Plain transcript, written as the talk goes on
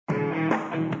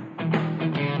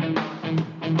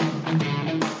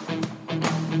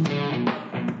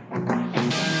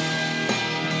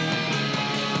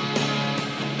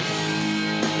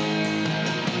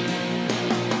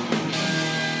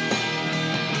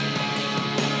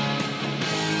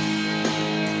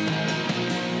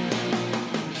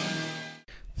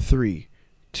3,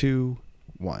 2,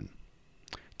 1.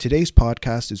 Today's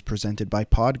podcast is presented by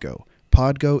Podgo.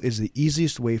 Podgo is the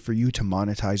easiest way for you to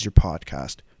monetize your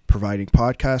podcast, providing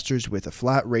podcasters with a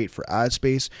flat rate for ad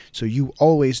space so you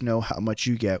always know how much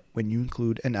you get when you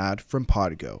include an ad from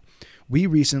Podgo. We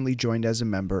recently joined as a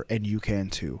member and you can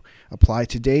too. Apply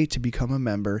today to become a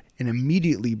member and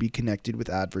immediately be connected with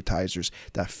advertisers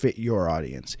that fit your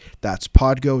audience. That's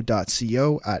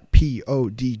podgo.co at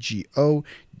podgo.co.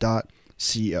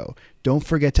 Don't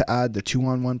forget to add the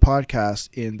 2-on-1 podcast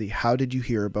in the How Did You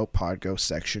Hear About Podgo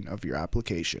section of your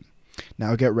application.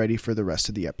 Now get ready for the rest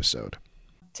of the episode.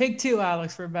 Take two,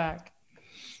 Alex. We're back.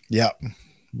 Yep.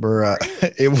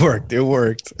 It worked.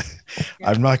 Yeah.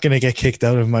 I'm not going to get kicked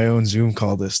out of my own Zoom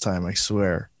call this time, I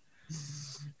swear.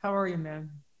 How are you, man?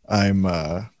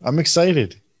 I'm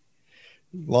excited.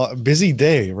 Busy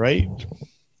day, right?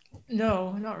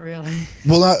 No, not really.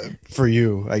 Well, not for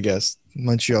you, I guess.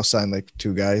 Montreal signed like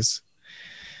 3 guys.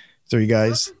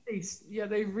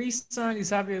 They re-signed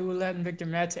Xavier Ouellet and Victor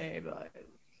Mete, but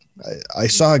I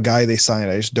saw a guy they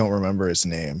signed. I just don't remember his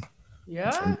name.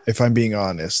 Yeah? If I'm being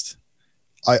honest.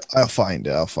 I'll find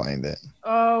it.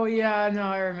 Oh, yeah. No,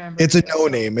 I remember. It's a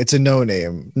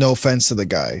no-name. No offense to the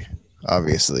guy,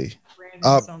 obviously.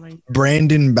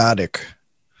 Brandon Baddock.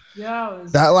 Yeah.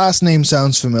 That last name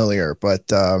sounds familiar, but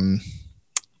I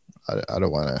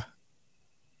don't want to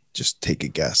just take a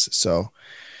guess. So,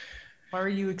 why are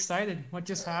you excited? What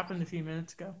just happened a few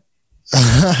minutes ago?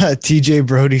 TJ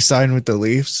Brody signed with the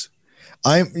Leafs.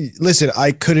 I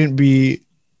couldn't be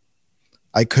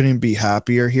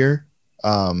happier here.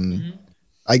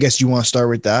 I guess you want to start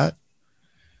with that.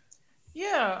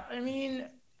 Yeah, I mean,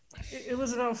 it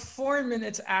was about 4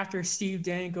 minutes after Steve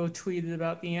Danko tweeted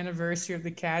about the anniversary of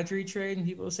the Kadri trade, and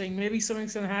people were saying maybe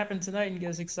something's going to happen tonight, and he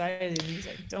gets excited, and he's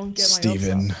like, "Don't get my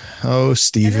Steven. hopes up." Oh,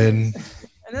 Steven.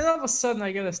 And then all of a sudden,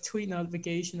 I get a tweet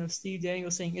notification of Steve Danko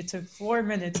saying it took 4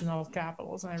 minutes in all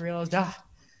capitals, and I realized, I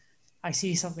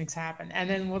see something's happened. And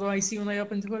then what do I see when I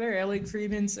open Twitter? Elliot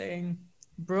Friedman saying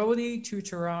Brody to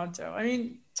Toronto. I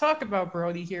mean, talk about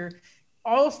Brody here.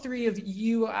 All three of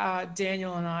you,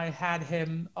 Daniel and I, had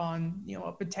him on,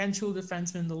 a potential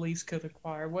defenseman the Leafs could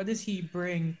acquire. What does he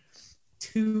bring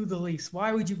to the Leafs?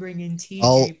 Why would you bring in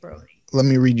TJ Brody? Let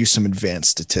me read you some advanced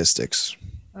statistics.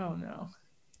 Oh, no.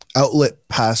 Outlet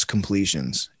pass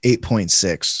completions,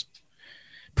 8.6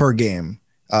 per game.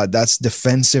 That's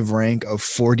defensive rank of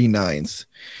 49th.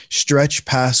 Stretch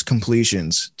pass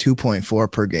completions,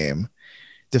 2.4 per game.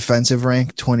 Defensive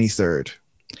rank, 23rd.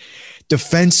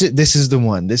 This is the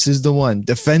one.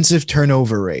 Defensive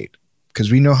turnover rate, because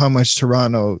we know how much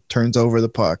Toronto turns over the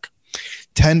puck.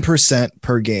 10%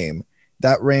 per game.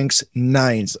 That ranks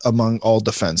 9th among all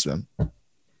defensemen.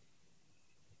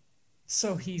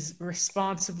 So he's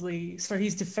defensively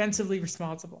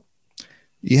responsible.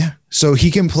 Yeah. So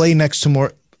he can play next to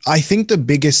more. I think the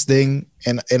biggest thing,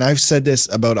 and I've said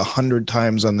this about 100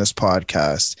 times on this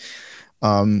podcast,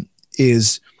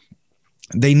 is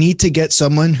they need to get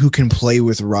someone who can play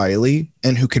with Riley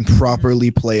and who can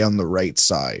properly play on the right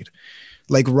side.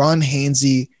 Like Ron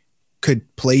Hainsey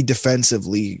could play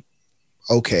defensively,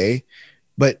 okay,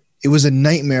 but it was a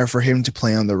nightmare for him to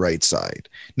play on the right side.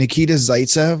 Nikita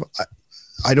Zaitsev,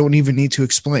 I don't even need to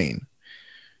explain.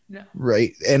 No.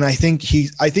 Right. And I think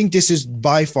this is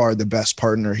by far the best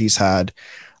partner he's had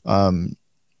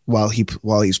while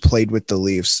he's played with the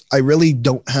Leafs. I really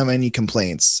don't have any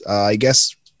complaints. I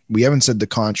guess we haven't said the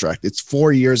contract. It's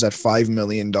 4 years at $5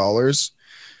 million.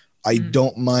 I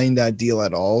don't mind that deal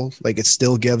at all. Like, it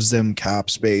still gives them cap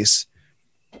space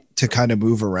to kind of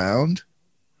move around.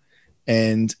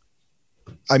 And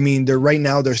I mean, they're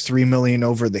 $3 million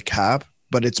over the cap,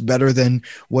 but it's better than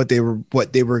what they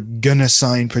were gonna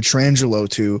sign Pietrangelo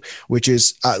to, which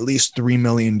is at least $3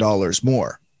 million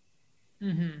more.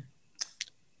 Mm-hmm.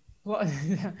 Well,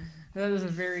 that is a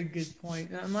very good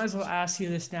point. I might as well ask you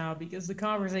this now, because the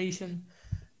conversation,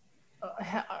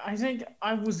 I think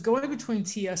I was going between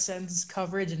TSN's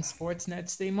coverage and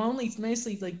Sportsnet's. They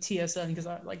mostly like TSN because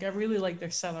I really like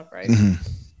their setup, right? Mm-hmm.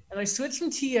 And I switched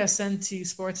from TSN to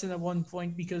Sportsnet at one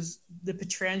point because the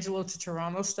Pietrangelo to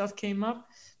Toronto stuff came up.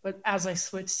 But as I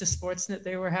switched to Sportsnet,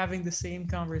 they were having the same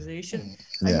conversation.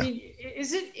 Yeah. I mean,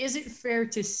 is it fair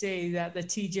to say that the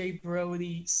TJ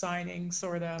Brody signing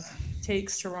sort of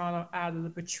takes Toronto out of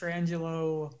the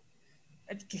Pietrangelo?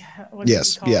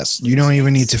 Yes. You don't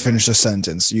even need to finish the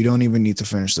sentence.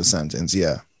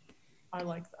 Yeah. I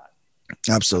like that.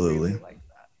 Absolutely. I really like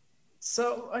that.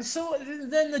 So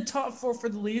then the top four for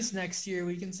the Leafs next year,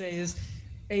 we can say, is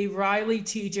a Riley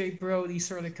TJ Brody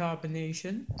sort of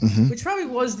combination, which probably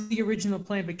was the original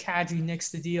plan, but Kadri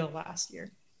nixed the deal last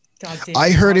year. goddamn I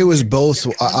heard it was Dodgers,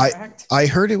 both. their contract. I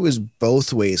heard it was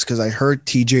both ways because I heard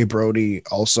TJ Brody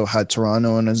also had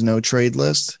Toronto on his no trade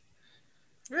list.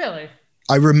 Really?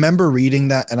 I remember reading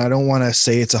that, and I don't want to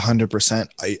say it's 100%.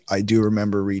 I do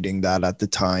remember reading that at the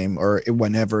time or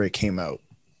whenever it came out.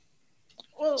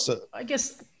 Well, So I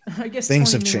guess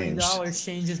things have $20 million changed.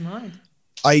 changed his mind.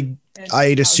 I And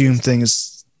I'd how assume this-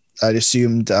 things. I'd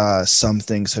assumed some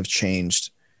things have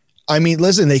changed. I mean,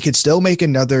 listen, they could still make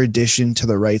another addition to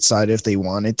the right side if they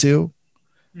wanted to,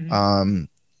 Mhm.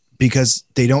 because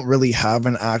they don't really have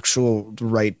an actual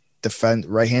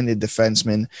right-handed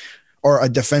defenseman or a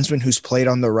defenseman who's played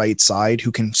on the right side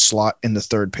who can slot in the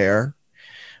third pair.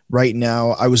 Right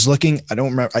now, I was looking. I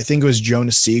don't remember. I think it was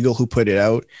Jonas Siegel who put it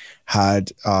out.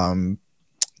 Had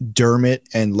Dermott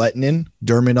and Lettinen.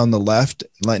 Dermott on the left,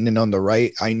 Lettinen on the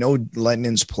right. I know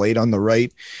Lettinen's played on the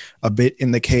right a bit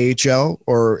in the KHL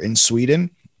or in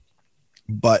Sweden,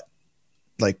 but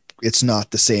like it's not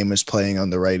the same as playing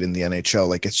on the right in the NHL.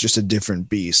 Like it's just a different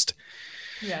beast.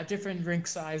 Yeah, different rink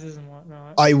sizes and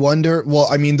whatnot. I wonder. Well,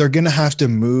 I mean, they're gonna have to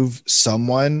move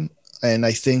someone, and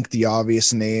I think the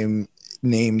obvious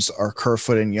names are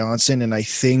Kerfoot and Janssen, and I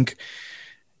think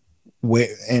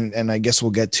and I guess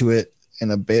we'll get to it in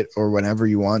a bit or whenever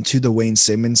you want to, the Wayne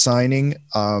Simmons signing,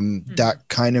 that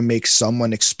kind of makes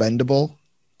someone expendable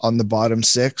on the bottom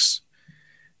six.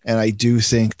 And I do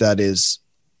think that is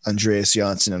Andreas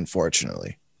Janssen,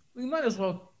 unfortunately. We might as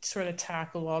well sort of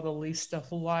tackle all the Leaf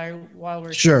stuff while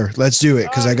we're Sure. Let's do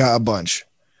it. Cause I got a bunch.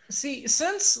 See,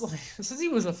 since he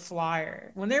was a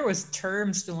Flyer, when there was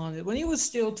term still on it, when he was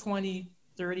still 20,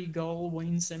 30 goal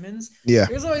Wayne Simmons, Yeah.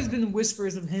 there's always been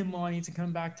whispers of him wanting to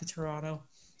come back to Toronto.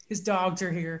 His dogs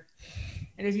are here,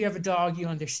 and if you have a dog, you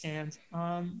understand.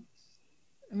 I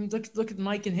mean, look at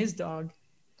Mike and his dog,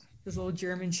 his little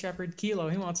German Shepherd Kilo.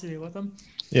 He wants to be with him.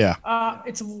 Yeah.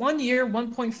 It's 1 year,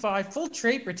 1.5 full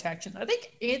trade protection. I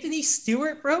think Anthony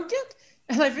Stewart broke it,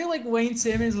 and I feel like Wayne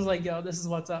Simmons was like, "Yo, this is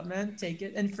what's up, man. Take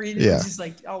it." And Friedman was just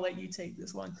like, "I'll let you take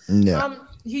this one." Yeah.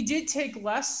 He did take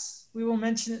less. We will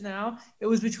mention it now. It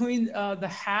was between the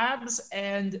Habs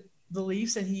and the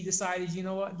Leafs, and he decided, you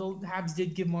know what, the Habs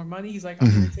did give more money. He's like, I'm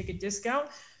going to take a discount,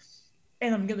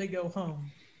 and I'm going to go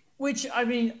home. Which, I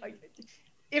mean,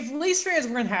 if Leafs fans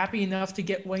weren't happy enough to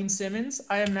get Wayne Simmons,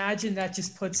 I imagine that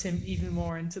just puts him even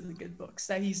more into the good books,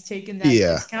 that he's taken that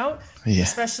discount,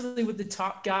 especially with the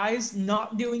top guys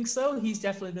not doing so. He's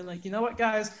definitely been like, you know what,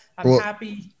 guys, I'm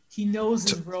happy. He knows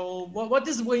his role. What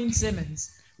does Wayne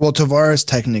Simmons? Well, Tavares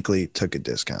technically took a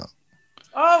discount.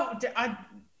 Oh,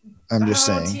 I'm just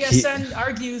saying. TSN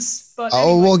argues, but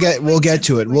we'll get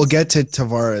to it. We'll get to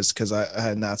Tavares because I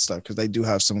had that stuff because I do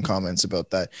have some comments about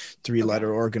that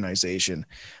three-letter organization.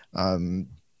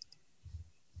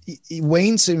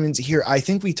 Wayne Simmons here. I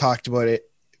think we talked about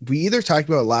it. We either talked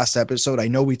about it last episode. I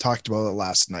know we talked about it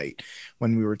last night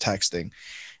when we were texting.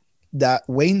 That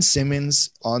Wayne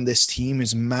Simmons on this team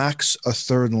is max a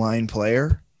third line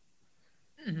player.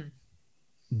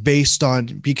 Based on,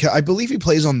 because I believe he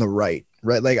plays on the right.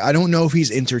 Like, I don't know if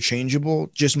he's interchangeable.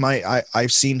 Just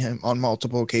I've seen him on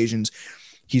multiple occasions.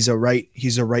 He's a right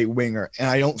winger. And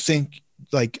I don't think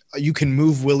like you can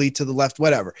move Willie to the left,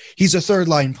 whatever. He's a third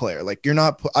line player. Like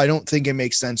I don't think it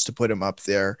makes sense to put him up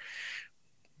there.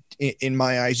 In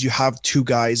my eyes, you have two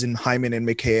guys in Hyman and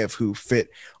Mikheyev who fit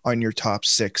on your top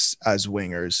six as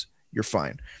wingers. You're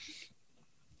fine.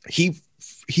 He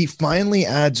finally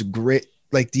adds grit,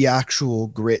 like the actual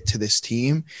grit to this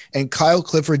team. And Kyle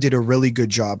Clifford did a really good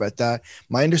job at that.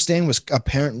 My understanding was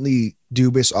apparently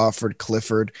Dubas offered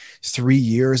Clifford 3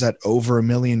 years at over $1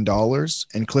 million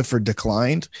and Clifford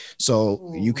declined.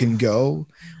 So you can go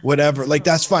whatever, like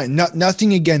that's fine.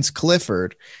 Nothing against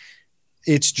Clifford.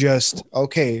 It's just,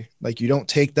 okay. Like you don't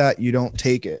take that, you don't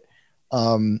take it.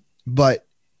 But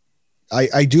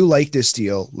I do like this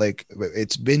deal. Like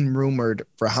it's been rumored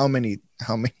for how many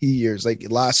years?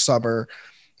 Like last summer,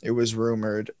 it was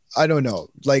rumored. I don't know.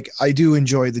 Like I do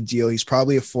enjoy the deal. He's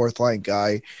probably a fourth line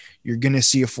guy. You're gonna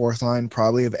see a fourth line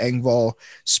probably of Engvall,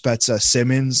 Spezza,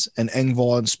 Simmons, and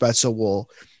Engvall and Spezza will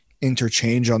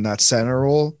interchange on that center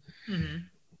role. Mm-hmm.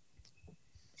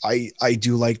 I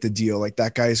do like the deal. Like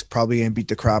that guy's probably gonna beat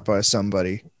the crap out of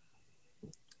somebody.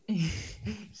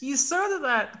 He's sort of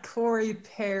that Corey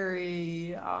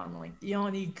Perry, like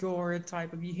Yanni Gore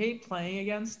type of. You hate playing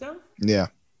against him. Yeah.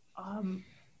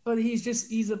 But he's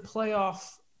a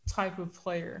playoff type of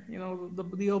player. You know,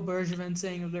 the old Bergevin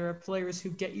saying there are players who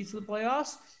get you to the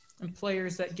playoffs and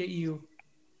players that get you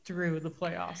through the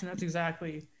playoffs, and that's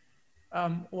exactly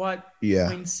what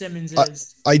Wayne Simmons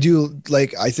is. I do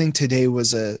like. I think today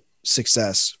was a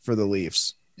success for the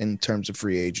Leafs in terms of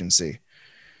free agency.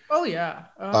 Oh yeah.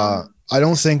 I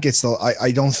don't think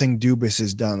I don't think Dubas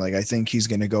is done. Like I think he's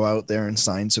going to go out there and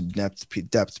sign some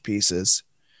depth pieces.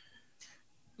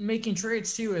 Making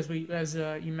trades too, as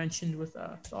you mentioned with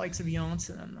the likes of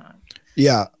Janssen and that.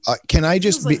 Yeah. Can I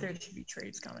just Feels like there should be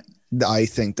trades coming. I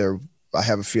think I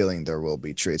have a feeling there will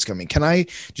be trades coming. Can I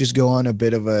just go on a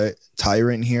bit of a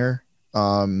tyrant here?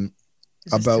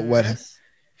 About what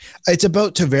it's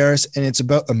about Tavares and it's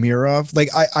about Amirov. Like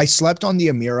I slept on the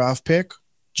Amirov pick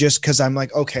just because I'm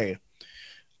like, okay,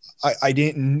 I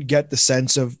didn't get the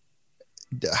sense of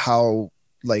how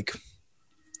like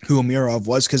who Amirov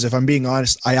was, because if I'm being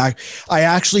honest, I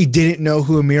actually didn't know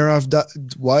who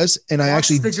Amirov was, and I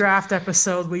actually the draft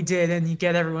episode we did, and you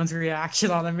get everyone's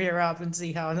reaction on Amirov and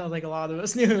see how I know like a lot of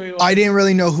us knew who he was. I didn't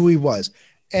really know who he was,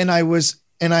 and I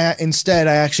instead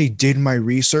actually did my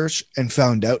research and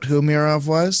found out who Amirov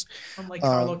was. Unlike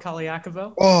Carlo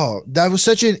Kaliakovo. Oh, that was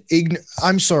such an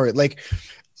I'm sorry, like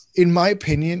in my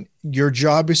opinion, your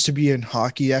job is to be a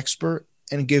hockey expert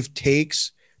and give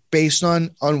takes based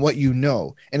on what you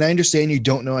know. And I understand you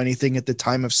don't know anything at the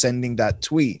time of sending that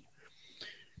tweet.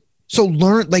 So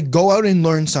go out and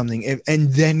learn something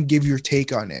and then give your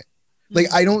take on it.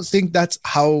 Like, I don't think that's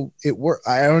how it works.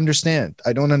 I don't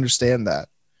understand that.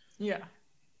 Yeah.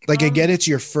 Like, I get it's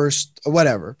your first,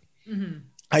 whatever. Mm-hmm.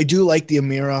 I do like the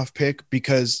Amirov pick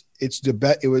because it's the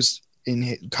bet. It was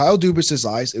in Kyle Dubas's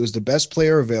eyes. It was the best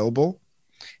player available.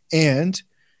 And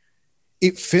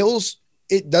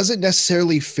it doesn't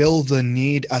necessarily fill the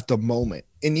need at the moment.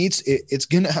 It's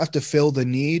going to have to fill the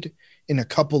need in a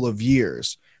couple of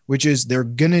years, which is they're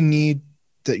going to need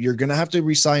that. You're going to have to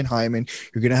re-sign Hyman.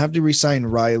 You're going to have to re-sign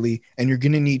Riley, and you're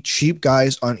going to need cheap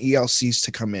guys on ELCs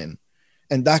to come in.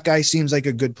 And that guy seems like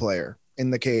a good player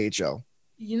in the KHL.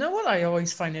 You know what I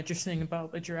always find interesting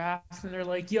about the draft? And they're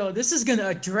like, yo, this is going to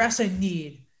address a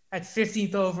need at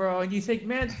 15th overall. And you think,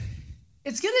 man,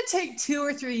 it's going to take 2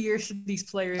 or 3 years for these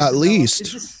players. At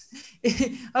least.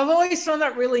 I've always found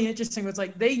that really interesting. It's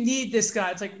like, they need this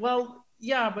guy. It's like, well,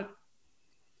 yeah, but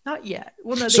not yet.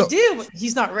 Well, no, they do, but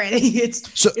he's not ready.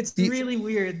 It's really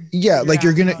weird. Yeah, like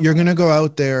you're gonna go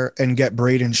out there and get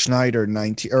Braden Schneider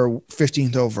 19 or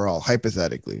 15th overall,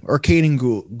 hypothetically, or Caden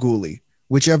Gooley,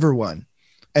 whichever one.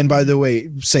 And by the way,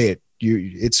 say it.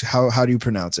 It's how do you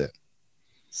pronounce it?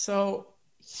 So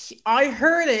I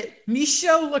heard it.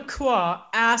 Michel Lacroix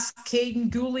asked Caden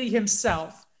Gooley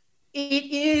himself.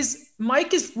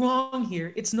 Mike is wrong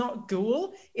here. It's not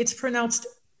Gould. It's pronounced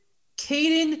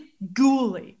Caden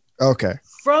Gooley. Okay.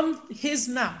 From his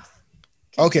mouth.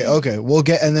 Okay. We'll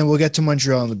get to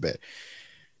Montreal in a bit.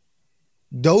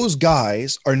 Those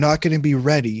guys are not going to be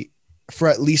ready for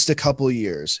at least a couple of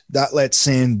years. That lets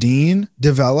Sandin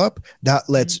develop. That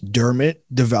lets Dermott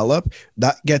develop.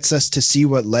 That gets us to see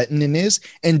what Lettinen is.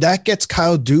 And that gets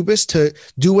Kyle Dubas to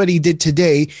do what he did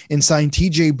today and sign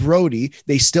TJ Brody.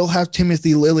 They still have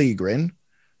Timothy Liljegren.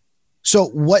 So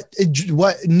what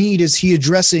need is he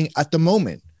addressing at the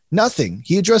moment? Nothing.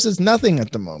 He addresses nothing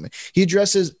at the moment. He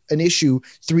addresses an issue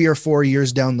 3 or 4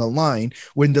 years down the line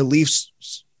when the Leafs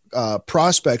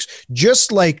prospects,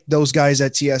 just like those guys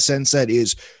at TSN said,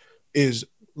 is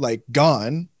like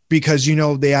gone because,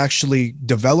 they actually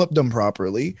developed them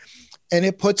properly, and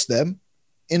it puts them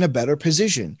in a better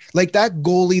position. Like that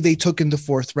goalie they took in the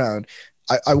 4th round.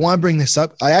 I want to bring this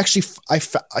up. I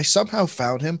somehow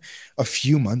found him a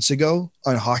few months ago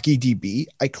on Hockey DB.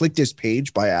 I clicked his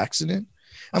page by accident.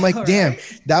 I'm like, damn,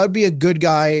 that would be a good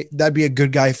guy. That'd be a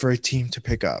good guy for a team to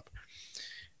pick up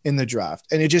in the draft.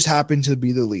 And it just happened to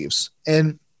be the Leafs.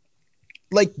 And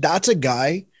like, that's a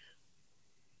guy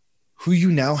who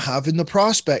you now have in your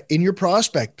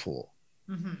prospect pool.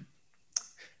 Mm-hmm.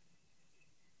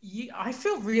 I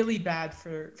feel really bad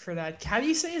for that. How do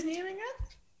you say his name again?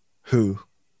 Who?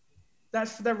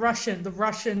 That's the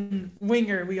Russian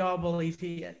winger we all believe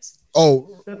he is.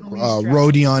 Oh,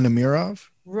 Rodion Amirov?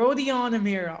 Rodion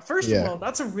Amirov. First of all,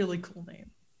 that's a really cool name.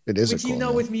 It is which a cool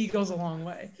name. With me goes a long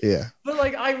way. Yeah. But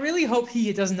like, I really hope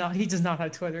he does not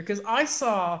have Twitter, because I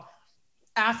saw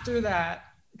after that,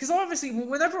 because obviously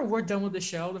whenever we're done with the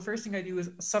show, the first thing I do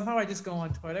is somehow I just go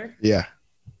on Twitter. Yeah.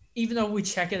 Even though we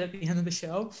check it at the end of the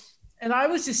show. And I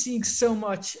was just seeing so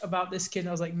much about this kid. And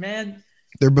I was like, man,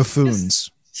 they're buffoons.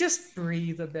 Just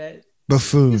breathe a bit.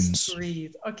 Buffoons. Just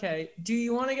breathe. Okay. Do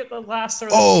you want to get the last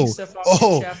sort of stuff off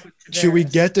the chef with Tavares? Should we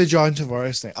get the John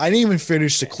Tavares thing? I didn't even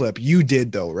finish the clip. You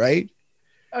did though, right?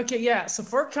 Okay, yeah. So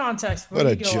for context, what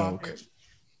a joke.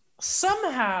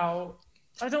 Somehow,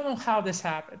 I don't know how this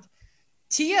happened.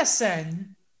 TSN,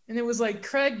 and it was like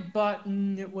Craig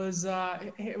Button. It was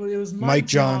Mike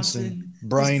Johnson,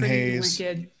 Brian Hayes.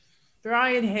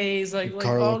 Brian Hayes, like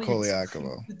Carlo all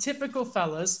Colaiacovo. the typical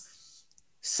fellas.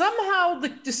 Somehow the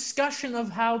discussion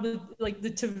of how the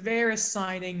Tavares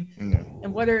signing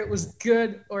and whether it was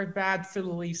good or bad for the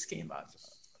Leafs came up.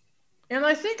 And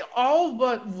I think all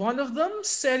but one of them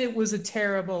said it was a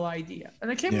terrible idea. And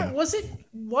I can't remember, was it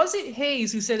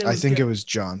Hayes who said it was I think good? it was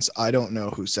Johns. I don't know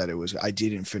who said it was. I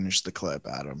didn't finish the clip,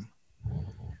 Adam.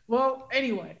 Well,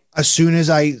 anyway. As soon as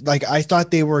I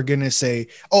thought they were going to say,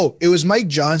 oh, it was Mike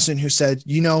Johnson who said,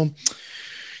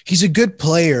 he's a good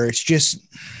player. It's just,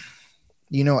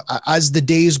 as the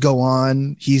days go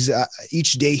on,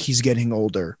 each day he's getting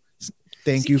older.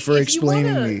 Thank you for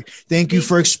explaining me. Thank you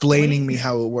for explaining me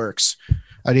how it works.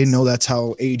 I didn't know that's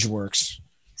how age works.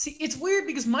 See, it's weird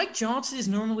because Mike Johnson is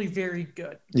normally very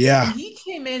good. Yeah. And he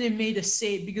came in and made a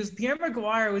save because Pierre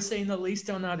Maguire was saying the Leafs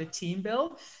don't know how to team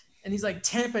build. And he's like,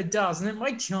 Tampa does. And then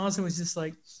Mike Johnson was just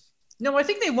like, no, I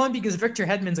think they won because Victor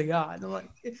Hedman's a god. And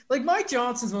like Mike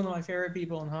Johnson's one of my favorite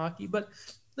people in hockey. But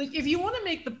like, if you want to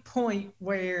make the point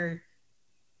where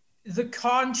the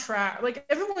contract, like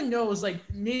everyone knows, like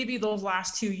maybe those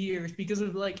last 2 years because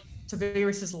of like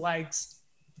Tavares' legs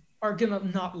are gonna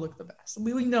not look the best.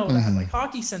 We know that. Like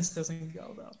hockey sense doesn't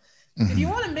go though. If you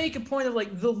want to make a point of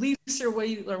like the Leafs are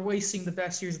wasting the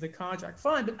best years of the contract,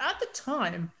 fine. But at the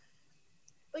time,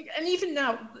 like, and even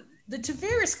now, the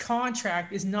Tavares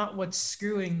contract is not what's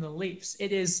screwing the Leafs.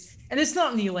 It is, and it's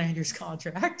not Nylander's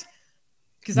contract.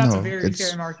 Because that's a very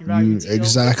fair market value deal. You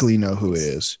exactly know who it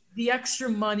is. The extra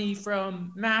money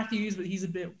from Matthews, but he's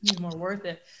more worth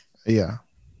it. Yeah.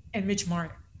 And Mitch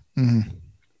Marner. Mm-hmm.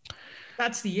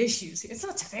 That's the issues. It's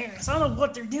not Tavares. I don't know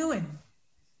what they're doing.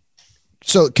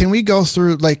 So can we go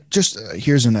through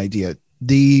here's an idea.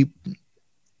 The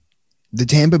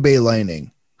Tampa Bay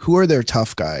Lightning, who are their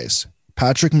tough guys?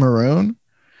 Patrick Maroon?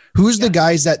 Who's the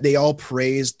guys that they all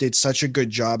praised did such a good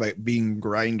job at being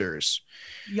grinders?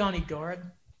 Yanni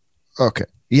Gourde. Okay.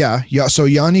 Yeah. So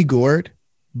Yanni Gourde,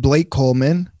 Blake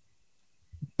Coleman,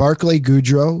 Barclay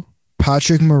Goodrow,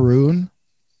 Patrick Maroon,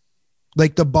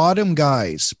 like the bottom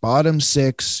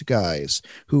six guys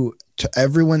who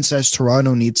everyone says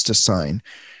Toronto needs to sign.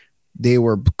 They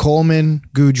were Coleman,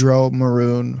 Goodrow,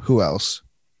 Maroon. Who else?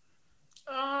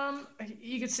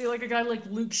 You could say like a guy like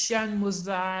Luke Shen was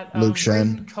that. Luke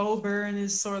Shen. Coburn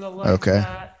is sort of like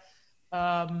that.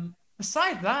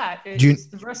 Beside that,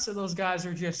 the rest of those guys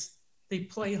are just they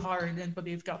play hard, but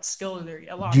they've got skill to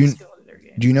a lot of skill to their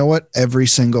game. Do you know what every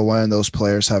single one of those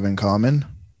players have in common?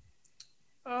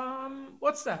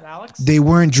 What's that, Alex? They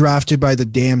weren't drafted by the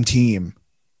damn team.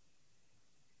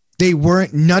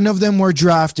 None of them were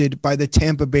drafted by the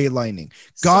Tampa Bay Lightning.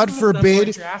 God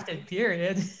forbid. Drafted,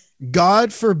 period.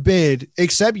 God forbid,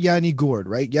 except Yanni Gourde,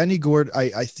 right? Yanni Gourde,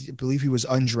 I believe he was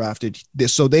undrafted.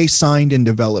 So they signed and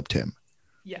developed him.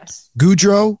 Yes.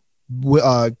 Goodrow,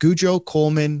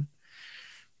 Coleman,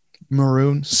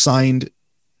 Maroon signed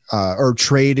or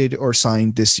traded or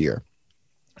signed this year.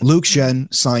 Luke Shen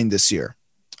signed this year.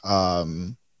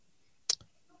 Who'd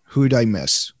I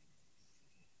miss?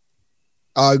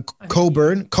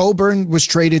 Coburn. Coburn was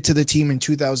traded to the team in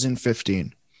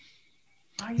 2015.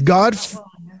 God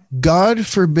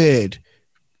forbid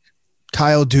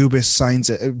Kyle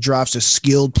Dubas drafts a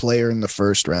skilled player in the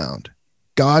first round.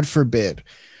 God forbid.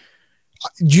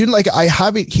 I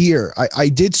have it here. I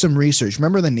did some research.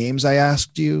 Remember the names I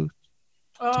asked you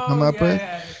to come up with?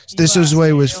 Yeah. This is what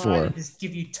it was for. Just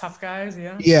give you tough guys,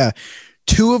 yeah? Yeah.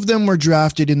 2 of them were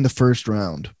drafted in the first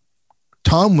round.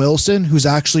 Tom Wilson, who's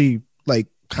actually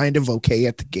kind of okay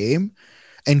at the game,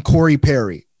 and Corey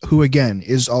Perry, who again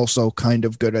is also kind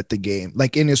of good at the game,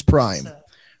 in his prime.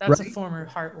 That's right? A former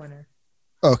Hart winner.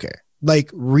 Okay.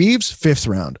 Reeves, 5th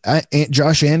round.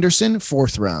 Josh Anderson,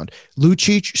 4th round.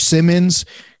 Lucic, Simmons,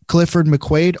 Clifford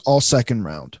McQuaid, all 2nd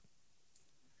round.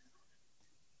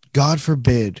 God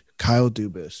forbid Kyle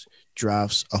Dubas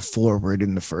drafts a forward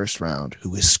in the first round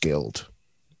who is skilled.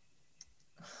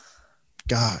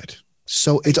 God.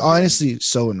 So it's honestly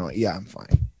so annoying. Yeah, I'm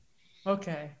fine.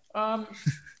 Okay.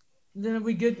 Then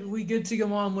we good to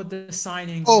go on with the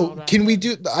signings. Oh, can we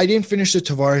do? I didn't finish the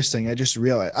Tavares thing. I just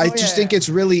realized. I think it's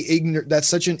really ignorant. That's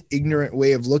such an ignorant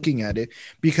way of looking at it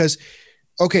because,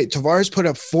 okay, Tavares put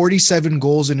up 47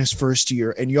 goals in his first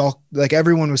year, and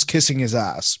everyone was kissing his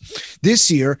ass.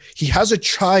 This year he has a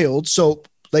child, so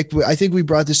I think we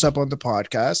brought this up on the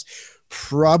podcast.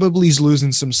 Probably he's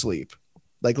losing some sleep.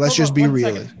 Let's just be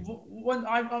real.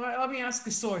 Let me ask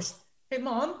the source. Hey,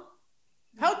 Mom.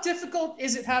 How difficult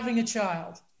is it having a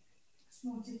child? It's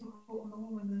more difficult on the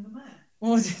woman than the man.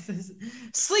 Well,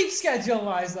 sleep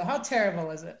schedule-wise, though, how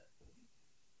terrible is it?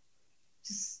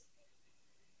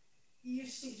 Your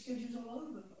sleep schedule's all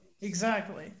over the place.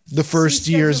 Exactly. The first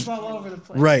Sleep year's schedule's all over the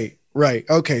place. right.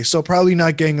 Okay, so probably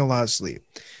not getting a lot of sleep.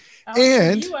 Alex,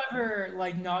 And have you ever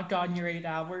like not gotten your 8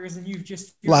 hours and you're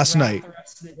last wrapped night, the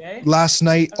rest of the day?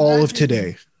 all of Imagine,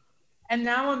 today. and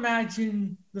now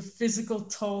imagine the physical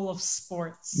toll of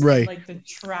sports, Right. like the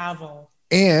travel.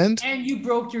 And And you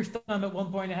broke your thumb at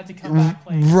one point and had to come back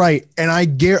playing. right, and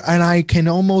I can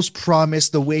almost promise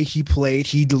the way he played,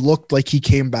 he looked like he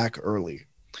came back early.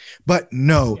 But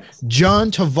no, Yes.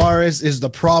 John Tavares is the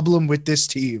problem with this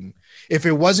team. If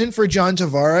it wasn't for John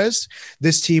Tavares,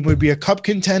 this team would be a cup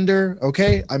contender.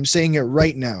 Okay, I'm saying it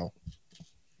right now.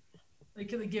 They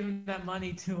could have given that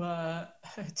money to a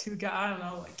guy. I don't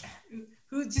know, like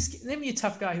who just name me a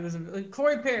tough guy who was like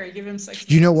Corey Perry. Give him 6.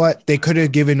 You know what? They could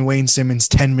have given Wayne Simmons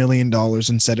 $10 million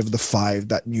instead of the $5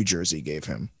 that New Jersey gave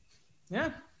him.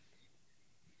 Yeah.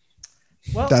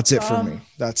 Well, That's it for me.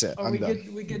 That's it. Are I'm we done.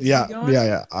 good? We good? Yeah, to keep going?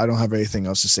 yeah. I don't have anything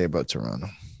else to say about Toronto.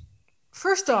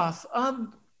 First off,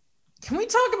 can we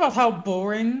talk about how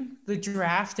boring the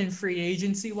draft and free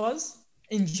agency was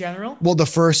in general? Well, the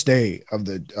first day of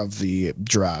the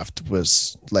draft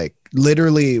was like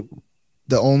literally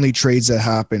the only trades that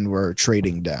happened were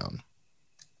trading down.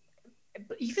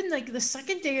 But even like the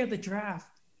second day of the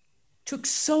draft took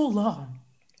so long.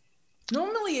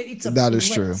 Normally it's a That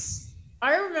is blitz.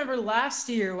 I remember last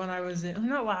year when I was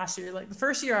not last year, like the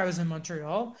first year I was in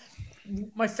Montreal,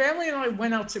 my family and I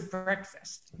went out to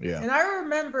breakfast. Yeah. And I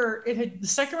remember the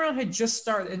second round had just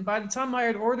started. And by the time I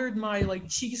had ordered my like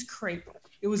cheese crepe,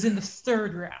 it was in the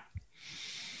third round.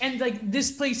 And like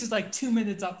this place is like 2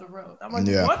 minutes up the road. I'm like,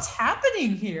 Yeah. What's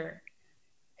happening here?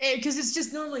 Because it's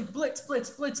just normally blitz.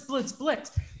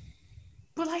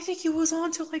 But I think it was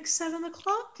on till like 7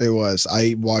 o'clock. It was.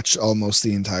 I watched almost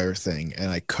the entire thing, and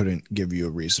I couldn't give you a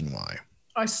reason why.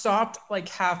 I stopped like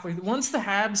halfway. Once the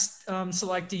Habs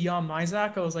selected Jan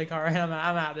Mysak, I was like, all right, I'm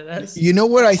out of this. You know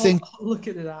what I think? I'll look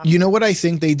at it after. You know what I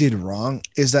think they did wrong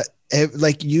is that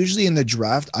like usually in the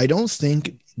draft, I don't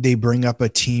think they bring up a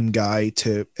team guy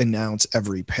to announce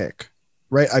every pick.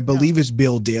 Right. I believe it's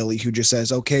Bill Daly who just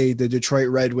says, okay, the Detroit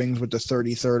Red Wings with the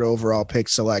 33rd overall pick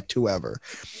select whoever.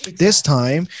 Exactly. This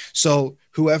time. So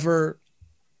it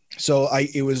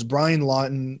was Brian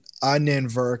Lawton,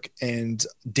 Adnan Virk, and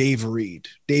Dave Reed.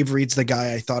 Dave Reed's the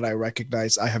guy I thought I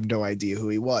recognized. I have no idea who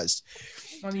he was.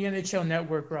 On the NHL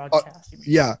Network broadcast.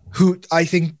 Yeah. Who I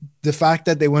think the fact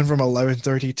that they went from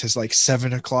 11:30 to like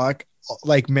 7 o'clock,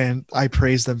 like, man, I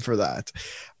praise them for that.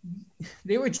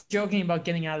 They were joking about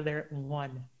getting out of there at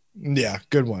 1. Yeah,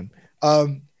 good one.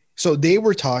 So they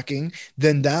were talking.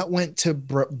 Then that went to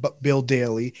Bill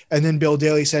Daly, and then Bill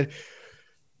Daly said,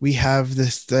 "We have the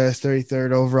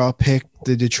 33rd overall pick.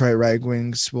 The Detroit Red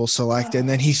Wings will select." And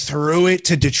then he threw it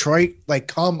to Detroit. Like,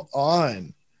 come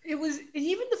on. It was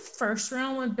even the first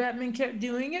round when Bettman kept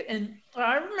doing it, and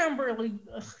I remember like.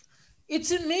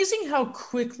 It's amazing how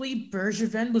quickly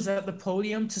Bergevin was at the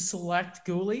podium to select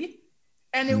Goulet.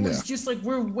 And it was just like,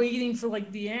 we're waiting for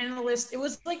like the analyst. It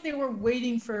was like they were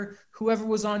waiting for whoever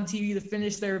was on TV to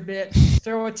finish their bit,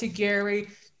 throw it to Gary.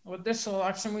 With this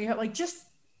selection, we had like, just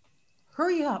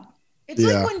hurry up. It's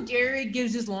like when Gary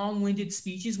gives his long-winded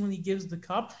speeches when he gives the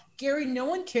cup. Gary, no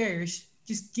one cares.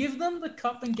 Just give them the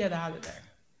cup and get out of there.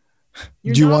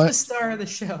 You're not the star of the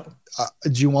show.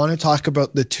 Do you want to talk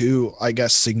about the two, I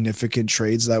guess, significant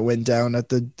trades that went down at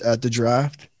the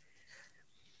draft?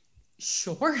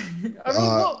 Sure. I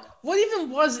mean, what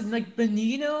even was it? Like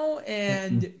Bonino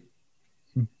and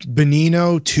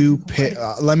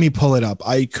Bonino let me pull it up.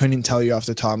 I couldn't tell you off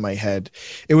the top of my head.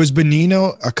 It was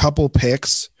Bonino, a couple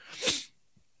picks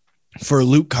for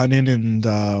Luke Cunnin,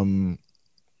 and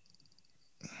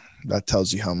that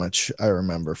tells you how much I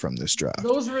remember from this draft.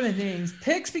 Those were the names.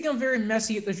 Picks become very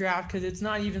messy at the draft because it's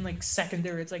not even like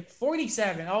secondary. It's like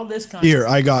 47. All this kind. Here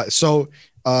I got so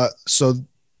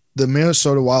the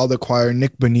Minnesota Wild acquired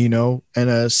Nick Bonino and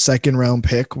a second round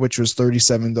pick, which was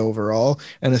 37th overall,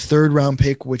 and a third round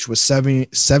pick, which was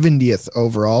 70th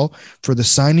overall, for the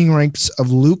signing rights of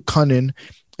Luke Cunnin,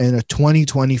 and a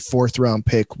 2020 fourth round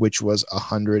pick, which was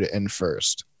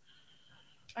 101st.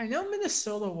 I know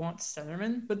Minnesota wants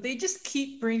centermen, but they just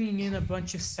keep bringing in a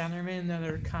bunch of centermen that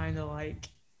are kind of like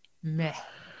meh.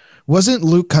 Wasn't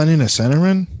Luke Cunnin a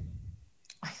centerman?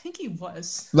 I think he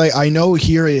was. Like, I know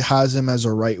here it has him as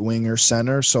a right winger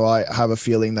center, so I have a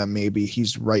feeling that maybe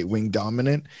he's right wing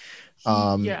dominant.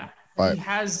 Yeah, but he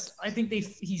has. I think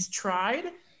he's tried,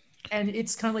 and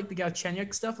it's kind of like the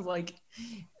Galchenyuk stuff of like,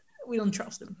 we don't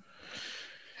trust him.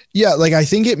 Yeah, like I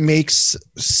think it makes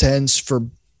sense for.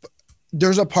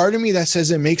 There's a part of me that says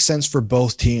it makes sense for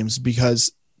both teams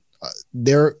because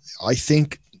I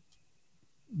think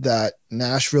that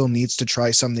Nashville needs to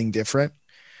try something different.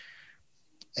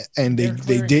 And They're they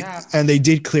clearing did, cap. and they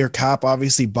did clear cap,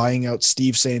 obviously buying out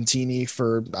Steve Santini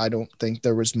for, I don't think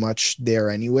there was much there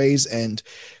anyways. And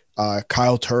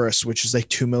Kyle Turris, which is like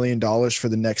 $2 million for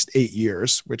the next 8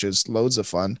 years, which is loads of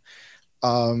fun.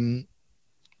 And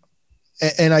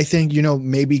I think,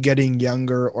 maybe getting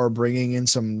younger or bringing in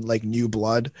some like new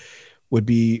blood would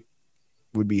be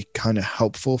kind of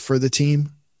helpful for the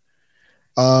team.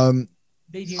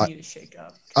 They do need to shake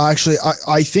up. Actually,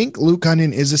 I think Luke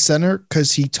Kunin is a center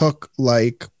because he took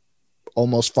like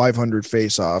almost 500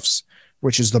 faceoffs,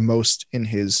 which is the most in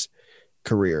his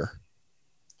career.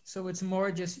 So it's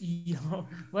more just,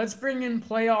 let's bring in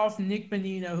playoff Nick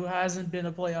Bonino, who hasn't been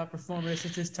a playoff performer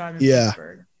since his time in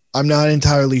Pittsburgh. I'm not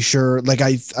entirely sure. Like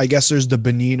I guess there's the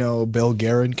Bonino Bill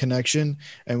Guerin connection,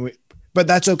 but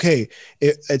that's okay.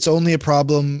 It's only a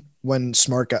problem when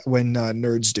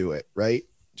nerds do it, right?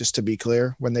 Just to be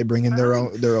clear, when they bring in their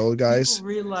old guys. People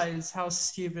realize how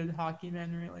stupid hockey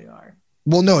men really are.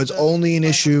 Well, no, it's only an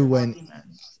issue when,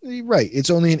 right?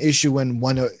 It's only an issue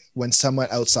when someone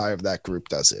outside of that group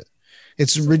does it.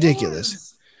 It's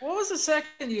ridiculous. What was the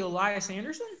second deal? Elias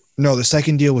Anderson? No, the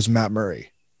second deal was Matt Murray.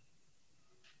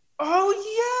 Oh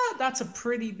yeah, that's a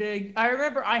pretty big. I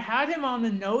remember I had him on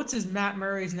the notes as Matt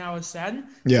Murray's now a Sen.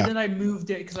 Yeah. And then I moved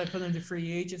it because I put him to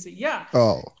free agency. Yeah.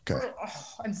 Oh, okay.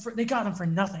 They got him for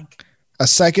nothing. A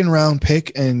second round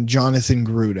pick and Jonathan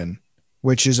Gruden,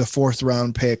 which is a 4th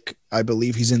round pick. I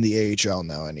believe he's in the AHL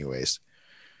now, anyways.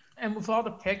 And with all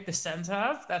the pick the Sens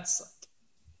have, that's.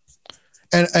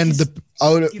 And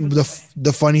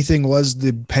the funny thing was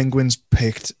the Penguins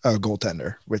picked a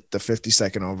goaltender with the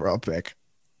 52nd overall pick.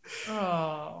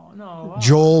 Oh no!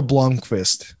 Joel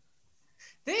Blomqvist.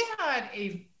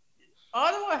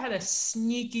 Ottawa had a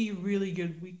sneaky, really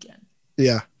good weekend.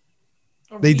 Yeah,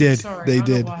 They did. They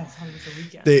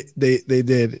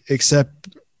did.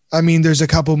 Except, I mean, there's a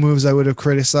couple moves I would have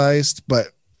criticized, but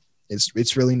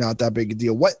it's really not that big a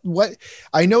deal. What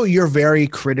I know you're very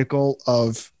critical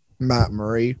of Matt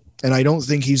Murray, and I don't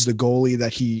think he's the goalie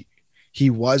that he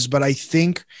was, but I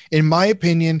think, in my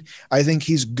opinion, I think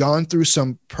he's gone through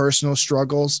some personal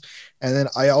struggles. And then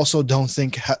I also don't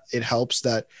think it helps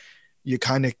that you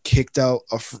kind of kicked out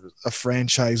a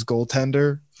franchise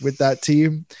goaltender with that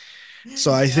team.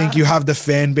 So I think you have the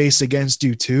fan base against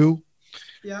you too.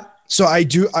 Yeah. So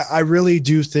I really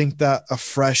do think that a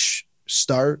fresh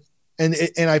start, and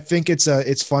I think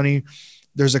it's funny.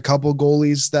 There's a couple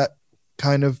goalies that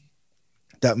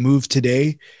moved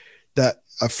today that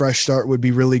a fresh start would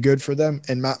be really good for them.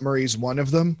 And Matt Murray's one of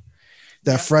them.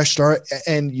 That fresh start.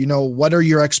 And, what are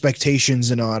your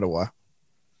expectations in Ottawa?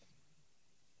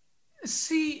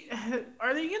 See,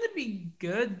 are they going to be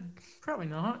good? Probably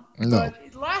not. No.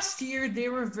 But last year they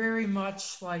were very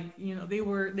much like, they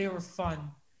were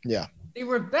fun. Yeah. They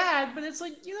were bad, but it's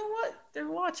like, you know what? They're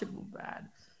watchable bad.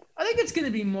 I think it's going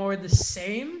to be more the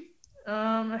same.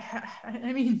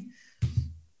 I mean,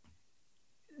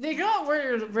 they got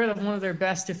rid of one of their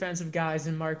best defensive guys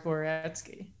in Mark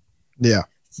Voretsky. Yeah.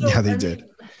 So, they did.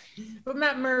 But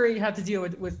Matt Murray had to deal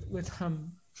with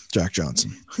Jack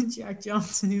Johnson. Jack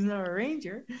Johnson, who's now a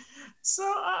Ranger. So,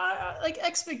 like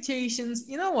expectations,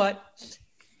 you know what?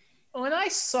 When I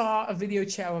saw a video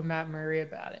chat with Matt Murray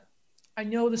about it, I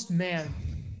noticed, man,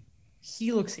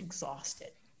 he looks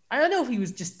exhausted. I don't know if he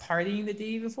was just partying the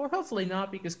day before. Hopefully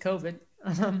not, because COVID.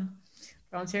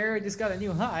 Ontario just got a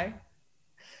new high.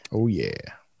 Oh, yeah.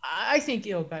 I think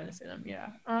it'll benefit him,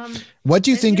 yeah. What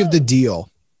do you think of the deal?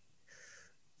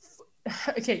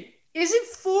 Okay, is it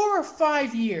 4 or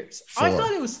 5 years? 4. I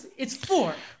thought it's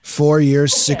 4. 4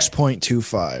 years, Okay.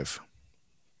 6.25.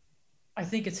 I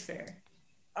think it's fair.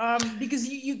 Because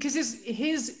because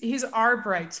his ARB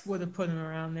rights would have put him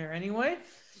around there anyway.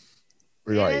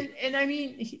 Right. And I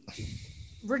mean,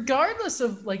 regardless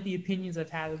of like the opinions I've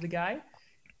had of the guy,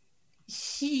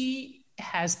 he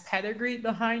has pedigree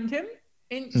behind him,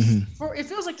 and it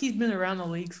feels like he's been around the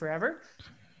league forever.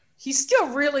 He's still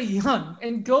really young,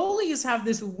 and goalies have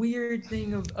this weird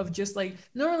thing of just like,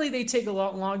 normally they take a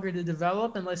lot longer to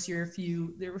develop unless there are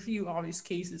a few obvious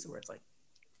cases where it's like,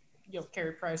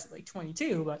 Carey Price at like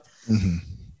 22, but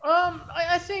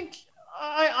I think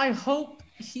I hope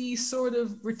he sort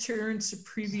of returns to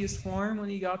previous form when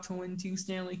he got to win 2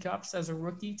 Stanley Cups as a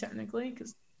rookie, technically,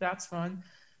 because that's fun.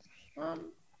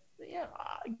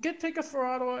 Good pickup for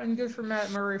Ottawa and good for Matt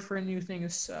Murray for a new thing,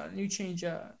 new change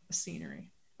of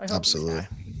scenery. I hope. Absolutely.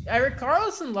 Eric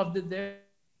Carlson loved it there.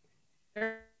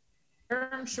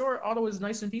 I'm sure Ottawa's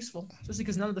nice and peaceful, just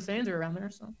because none of the fans are around there.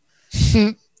 So,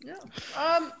 yeah.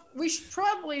 We should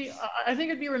probably. I think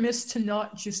it'd be remiss to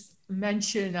not just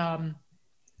mention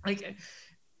Like,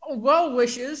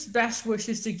 best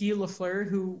wishes to Guy Lafleur,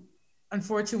 who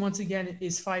unfortunately once again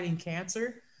is fighting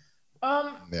cancer.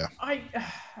 Yeah. I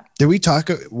Did we talk?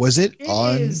 Was it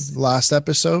on is. last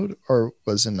episode or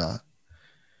was it not?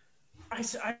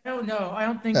 I don't know. I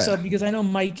don't think so because I know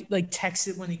Mike like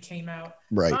texted when it came out.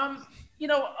 Right.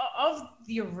 Of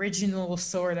the original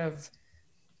sort of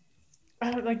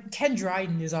like Ken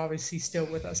Dryden is obviously still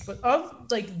with us, but of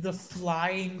like the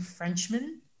flying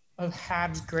Frenchman of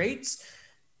Habs greats,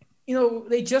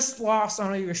 they just lost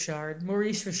Henri Richard.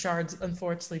 Maurice Richard's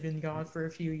unfortunately been gone for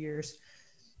a few years.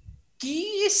 He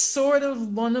is sort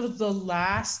of one of the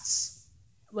last,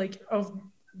 like, of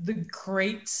the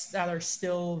greats that are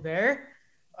still there.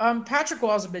 Patrick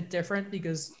Wall's a bit different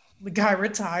because the guy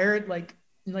retired like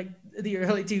in like the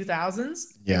early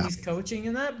 2000s. Yeah. And he's coaching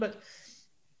in that, but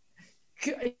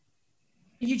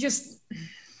you just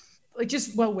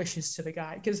well wishes to the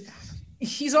guy because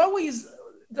he's always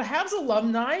the Habs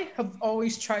alumni have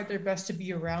always tried their best to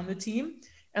be around the team,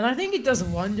 and I think it does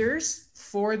wonders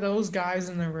for those guys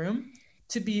in the room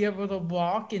to be able to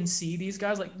walk and see these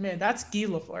guys. Like, man, that's Guy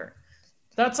Lafleur.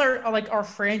 That's our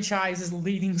franchise's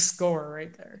leading scorer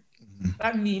right there. Mm-hmm.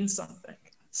 That means something.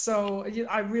 So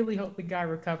I really hope the guy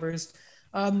recovers.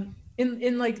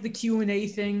 In like the Q&A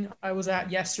thing I was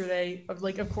at yesterday,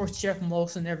 of course Jeff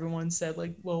Molson, everyone said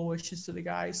like well wishes to the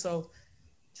guy. So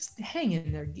just hang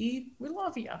in there, Guy. We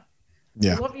love you.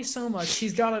 Yeah, we love you so much.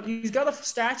 He's got a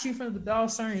statue from the Bell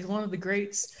Center. He's one of the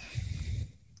greats.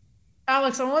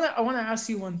 Alex, I want to ask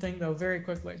you one thing though, very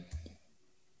quickly.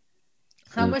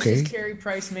 How much does Carey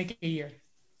Price make a year?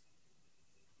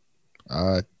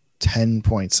 10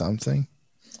 point something.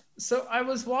 So I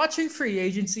was watching Free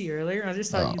Agency earlier, and I just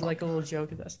thought you'd like a little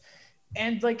joke of this.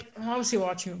 And like, I'm obviously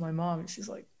watching with my mom, and she's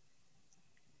like,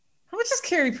 "How much does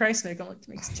Carey Price make?" I'm like,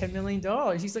 "He makes $10 million."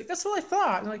 She's like, "That's what I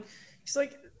thought." And she's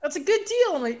like, "That's a good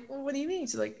deal." I'm like, well, "What do you mean?"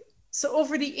 She's like, "So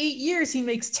over the 8 years, he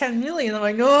makes $10 million." I'm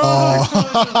like, "No,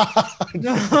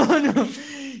 no.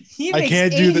 He makes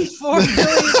 $84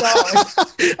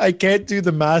 million. I can't do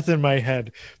the math in my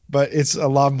head, but it's a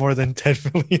lot more than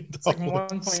 $10 million. It's like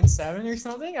 1.7 or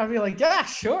something. I'd be like, yeah,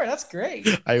 sure, that's great.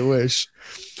 I wish.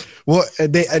 Well,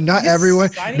 not everyone.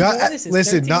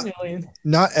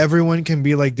 Not everyone can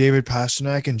be like David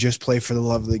Pastrnak and just play for the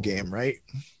love of the game, right?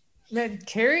 Man,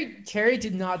 Carey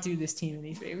did not do this team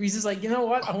any favor. He's just like, you know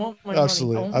what? I want my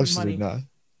absolutely, money. Absolutely not.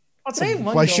 I'll tell you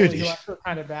one Why goal should you he? I feel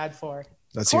kind of bad for.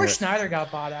 Corey Schneider got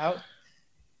bought out.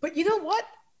 But you know what?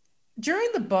 During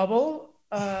the bubble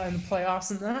and the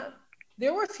playoffs and that,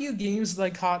 there were a few games that I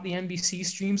caught the NBC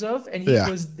streams of, and he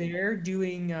was there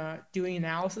doing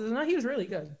analysis, and he was really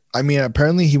good. I mean,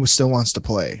 apparently he still wants to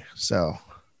play. So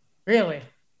really,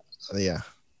 yeah.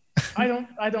 I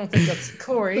don't think that's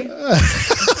Corey.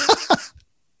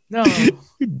 No.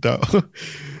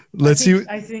 Let's see.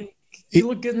 I think you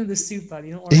look good in the suit,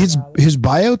 buddy. Don't worry his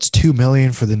buyout's $2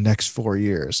 million for the next 4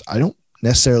 years. I don't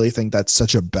necessarily think that's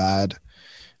such a bad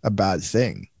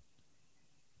thing.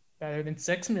 Better than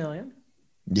 $6 million.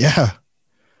 Yeah.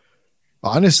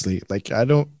 Honestly, like I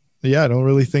don't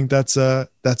really think that's a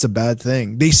bad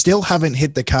thing. They still haven't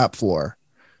hit the cap floor.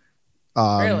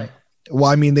 Really? Well,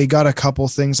 I mean, they got a couple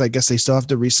things. I guess they still have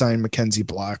to re-sign Mackenzie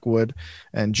Blackwood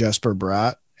and Jesper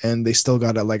Bratt, and they still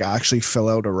got to like actually fill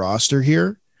out a roster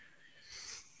here.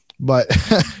 But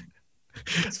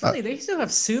it's funny, they still have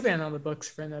Subban on the books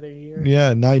for another year.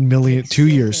 Yeah, $9 million, 2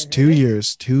 years, 2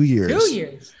 years, 2 years. 2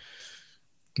 years.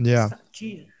 Yeah.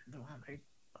 Geez.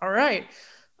 All right.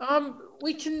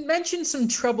 We can mention some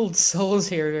troubled souls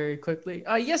here very quickly.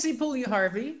 Jesse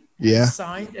Puljujärvi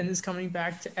signed and is coming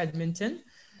back to Edmonton.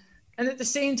 And at the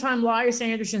same time, Elias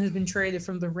Anderson has been traded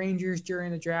from the Rangers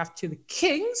during the draft to the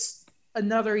Kings,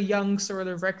 another young sort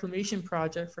of reclamation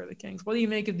project for the Kings. What do you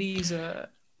make of these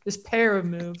this pair of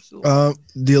moves?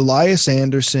 The Elias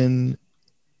Anderson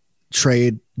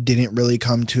trade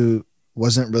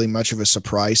wasn't really much of a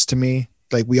surprise to me.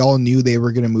 Like we all knew they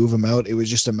were going to move him out. It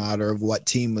was just a matter of what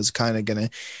team was kind of going to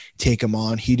take him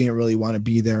on. He didn't really want to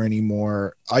be there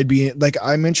anymore.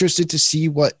 I'm interested to see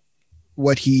what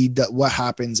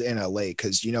happens in LA.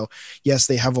 Cause yes,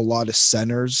 they have a lot of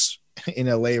centers in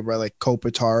LA, right? Like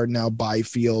Kopitar, now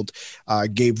Byfield,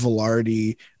 Gabe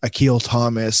Vilardi, Akil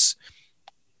Thomas.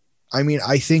 I mean,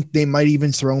 I think they might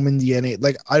even throw him in the NHL.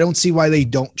 Like, I don't see why they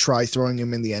don't try throwing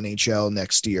him in the NHL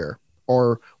next year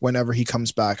or whenever he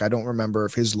comes back. I don't remember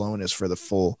if his loan is for the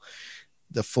full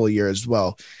year as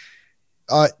well.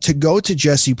 To go to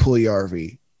Jesse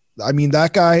Puljujärvi, I mean,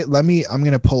 that guy, I'm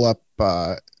going to pull up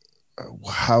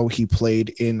how he played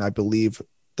in, I believe,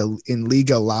 in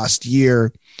Liga last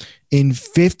year. In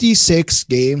 56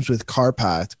 games with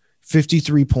Karpat,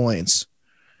 53 points.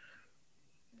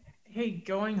 Hey,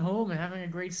 going home and having a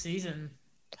great season,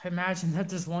 I imagine that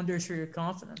does wonders for your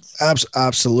confidence.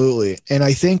 Absolutely. And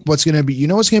I think what's going to be,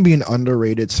 what's going to be an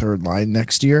underrated third line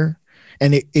next year,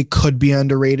 and it could be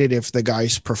underrated if the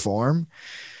guys perform.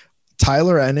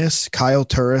 Tyler Ennis, Kyle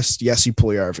Turris, Jesse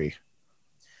Puljujarvi.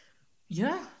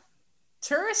 Yeah.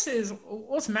 Turris is,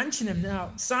 let's mention him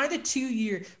now, signed a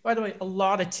 2-year, by the way, a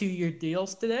lot of 2-year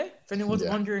deals today. If anyone's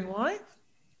wondering why.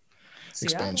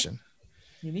 Expansion.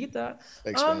 You need that.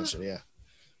 Expansion, yeah.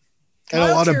 And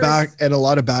a lot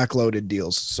of backloaded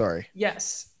deals. Sorry.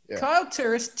 Yes. Yeah. Kyle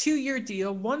Turris, 2-year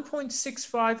deal,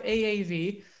 1.65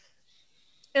 AAV.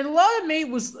 And a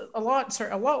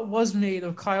lot was made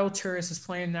of Kyle Turris as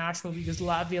playing Nashville because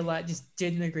Laviolette just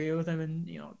didn't agree with him. And,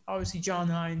 obviously John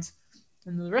Hines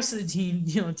and the rest of the team,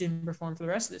 didn't perform for the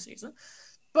rest of the season.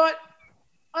 But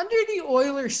under the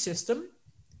Oilers system,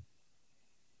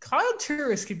 Kyle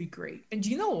Turris could be great. And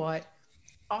you know what?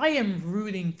 I am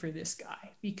rooting for this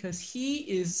guy because he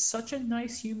is such a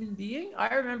nice human being.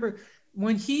 I remember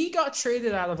when he got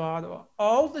traded out of Ottawa,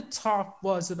 all the talk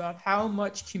was about how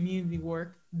much community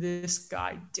work this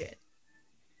guy did.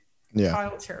 Yeah.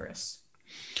 Kyle Turris,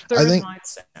 third line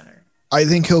center. I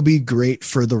think he'll be great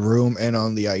for the room and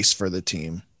on the ice for the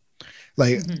team.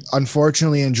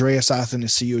 Unfortunately, Andreas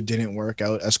Athanasiou didn't work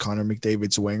out as Connor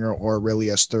McDavid's winger or really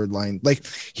as third line.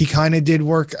 He kind of did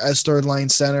work as third line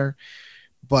center,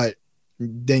 but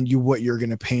then you're going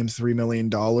to pay him $3 million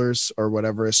or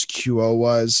whatever his QO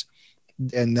was.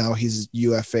 And now he's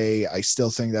UFA. I still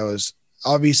think that was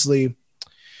obviously,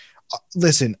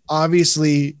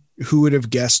 who would have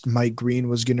guessed Mike Green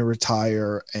was going to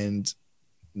retire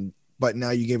but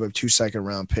now you gave up 2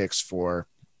 second-round picks for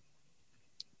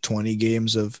 20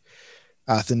 games of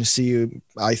Athanasiou.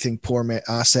 I think poor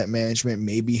asset management.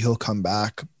 Maybe he'll come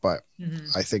back, but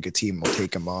I think a team will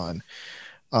take him on.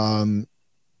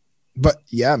 But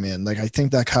yeah, man, I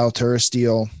think that Kyle Turris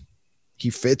deal, he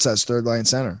fits as third line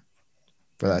center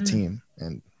for that team,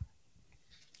 and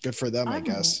good for them, I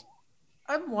guess.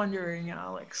 I'm wondering,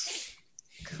 Alex,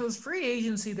 because free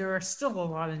agency, there are still a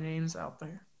lot of names out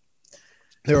there.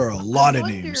 There are a lot of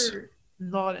names. A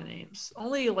lot of names.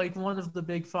 Only one of the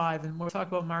big five, and we'll talk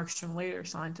about Markstrom later,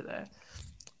 signed today.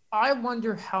 I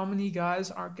wonder how many guys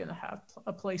aren't going to have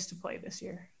a place to play this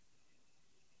year.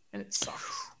 And it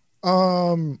sucks.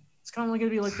 It's kind of going to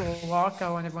be like the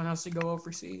lockout when everyone has to go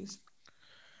overseas.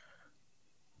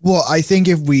 Well, I think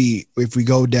if we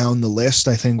go down the list,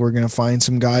 I think we're going to find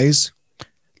some guys.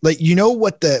 What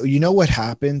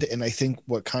happened, and I think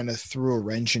what kind of threw a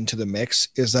wrench into the mix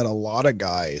is that a lot of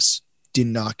guys did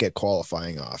not get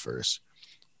qualifying offers,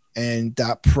 and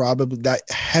that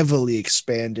heavily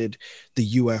expanded the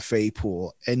UFA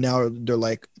pool. And now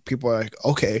people are like,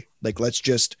 okay,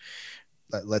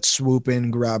 let's swoop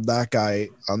in, grab that guy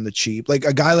on the cheap, a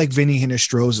guy like Vinny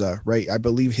Hinostroza, right? I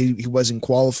believe he wasn't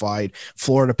qualified.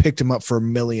 Florida picked him up for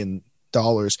 $1 million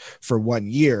for 1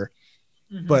 year.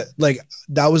 But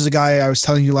that was the guy I was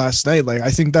telling you last night.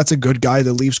 I think that's a good guy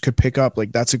the Leafs could pick up.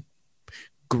 That's a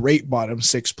great bottom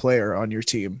six player on your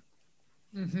team.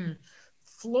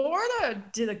 Florida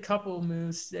did a couple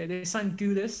moves today. They signed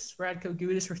Radko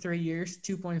Gudas for 3 years,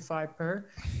 2.5 per.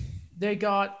 They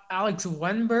got Alex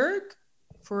Wenberg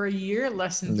for a year,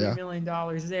 less than $3 million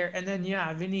there. And then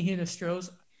Vinny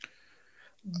Hinostroza.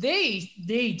 They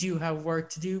do have work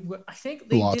to do, but I think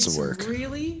they did some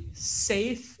really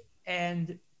safe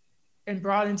and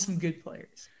brought in some good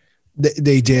players.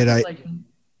 They did.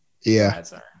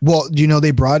 Well,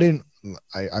 they brought in.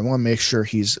 I want to make sure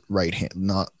he's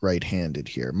not right-handed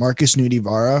here. Marcus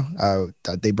Nudivara,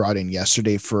 that they brought in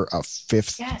yesterday for a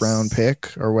 5th round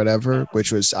pick or whatever,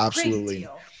 which was absolutely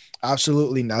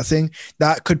nothing.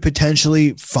 That could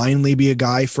potentially finally be a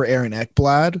guy for Aaron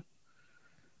Ekblad.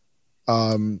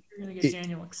 You're gonna get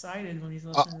Daniel excited when he's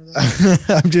listening to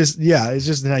that. It's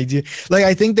just an idea.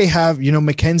 I think they have,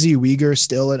 Mackenzie Weegar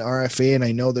still in RFA, and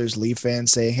I know there's Leaf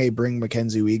fans saying, "Hey, bring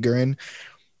Mackenzie Weegar in."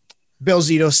 Bill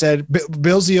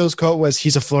Zito's quote was,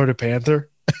 "He's a Florida Panther."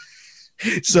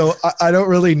 So I don't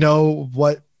really know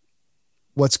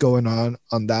what's going on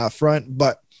that front,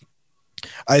 but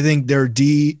I think their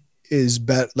D is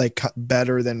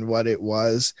better than what it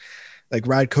was.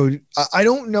 Radko, I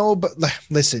don't know, but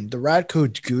listen, the Radko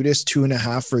Gudas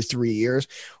 2.5 for 3 years.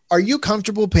 Are you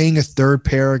comfortable paying a third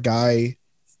pair guy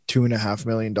 $2.5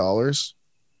 million?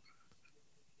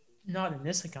 Not in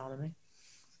this economy.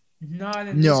 Not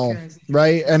in this currency.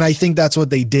 Right? And I think that's what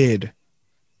they did.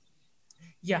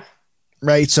 Yeah.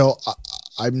 Right. So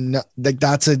I'm not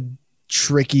that's a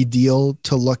tricky deal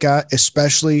to look at,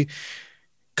 especially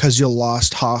because you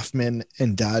lost Hoffman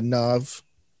and Dadonov.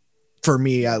 for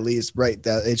me at least, right?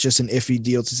 That it's just an iffy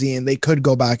deal to see, and they could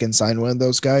go back and sign one of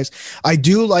those guys. I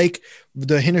do like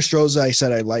the Hinostroza. I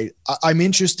said I like. I'm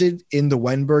interested in the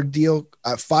Wenberg deal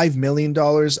at $5 million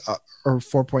or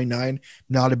 4.9.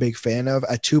 Not a big fan of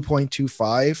at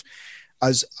 2.25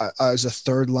 as a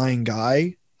third line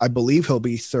guy. I believe he'll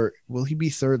be third. Will he be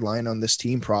third line on this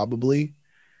team? Probably,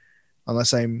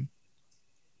 unless I'm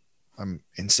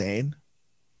insane.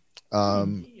 Yeah.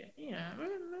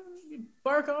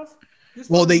 Barkov.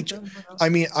 Well, I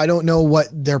mean, I don't know what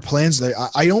their plans are.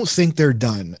 I don't think they're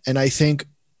done. And I think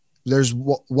there's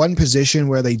one position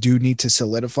where they do need to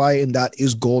solidify, and that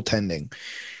is goaltending.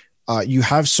 You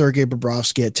have Sergei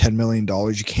Bobrovsky at $10 million.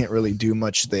 You can't really do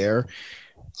much there.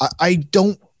 I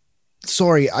don't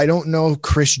know if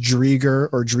Chris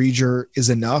Driedger is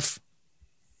enough.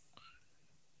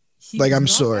 I'm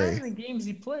sorry. In the games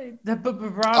he played,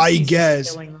 I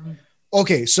guess.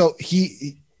 Okay, so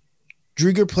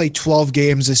Driedger played 12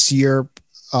 games this year,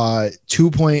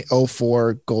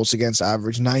 2.04 goals against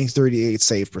average, 938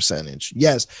 save percentage.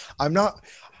 Yes,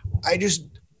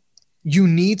 you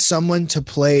need someone to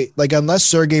play, unless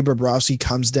Sergei Bobrovsky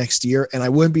comes next year, and I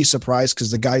wouldn't be surprised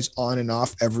because the guy's on and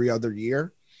off every other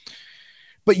year.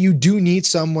 But you do need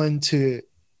someone to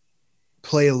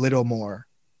play a little more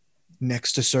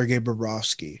next to Sergei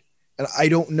Bobrovsky. And I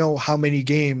don't know how many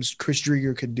games Chris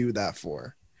Driedger could do that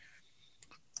for.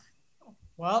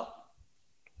 Well,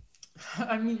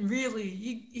 I mean, really,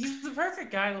 he's the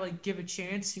perfect guy to give a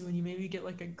chance to when you maybe get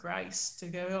a Grice to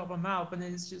go help him out. But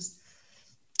then it's just,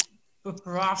 but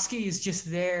Bobrovsky is just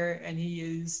there, and he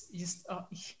is just, a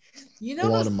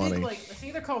lot of money. I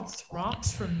think they're called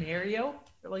Thromps from Mario.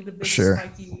 They're the big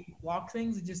spiky block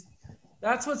things.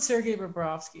 That's what Sergei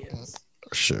Bobrovsky is.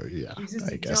 Sure, yeah. He's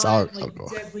just I guess I'll go.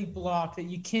 Deadly block that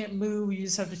you can't move. You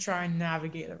just have to try and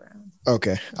navigate around.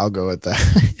 Okay, I'll go with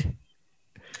that.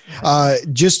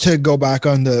 Just to go back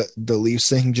on the Leafs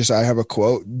thing, I have a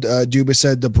quote. Dubas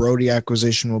said the Brody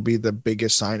acquisition will be the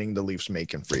biggest signing the Leafs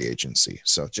make in free agency.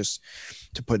 So just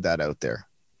to put that out there.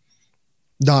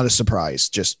 Not a surprise.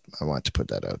 Just I want to put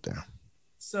that out there.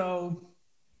 So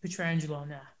Pietrangelo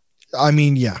now. I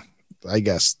mean, yeah. I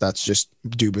guess that's just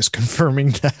Dubas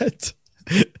confirming that.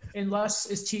 Unless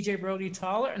is TJ Brody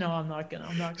taller? No, I'm not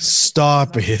gonna.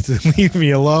 Stop it. Leave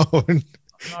me alone. I'm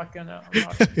not gonna.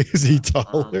 Is he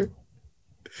taller?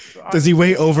 Does he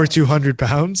weigh over 200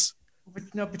 pounds?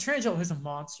 No, Pietrangelo is a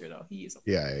monster though. He is.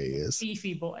 He is.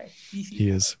 Beefy boy. He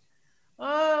is.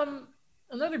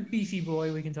 Another beefy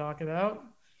boy we can talk about.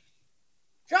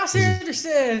 Josh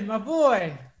Anderson, my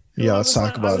boy. Yeah, let's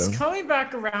talk about him. I was coming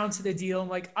back around to the deal. I'm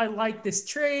like, I like this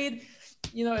trade.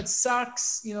 It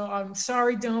sucks. I'm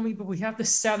sorry, Domi, but we have the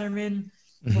centerman.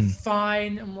 We're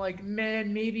fine. I'm like,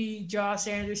 man, maybe Josh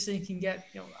Anderson can get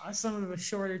some of a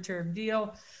shorter term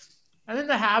deal. And then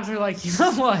the Habs are like, you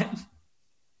know what?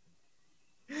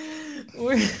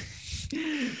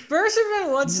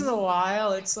 Berserman once in a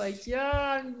while, it's like,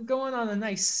 yeah, I'm going on a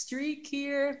nice streak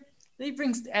here. Then he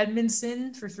brings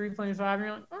Edmondson for 3.5. And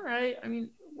you're like, all right. I mean,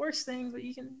 worst thing, but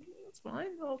it's fine.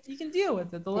 Well, you can deal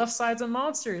with it. The left side's a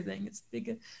monster thing. It's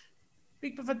big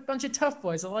bunch of tough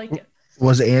boys. I like it.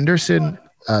 Was Anderson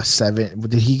 7?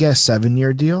 Did he get a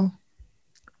 7-year deal?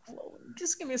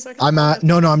 Just give me a second.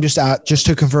 I'm just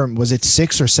to confirm. Was it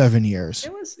 6 or 7 years?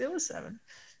 It was 7.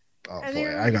 Oh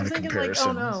boy, I got a comparison.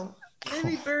 Oh no,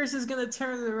 maybe Burrs is gonna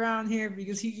turn it around here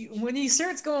because when he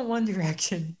starts going one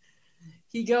direction,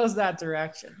 he goes that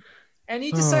direction. And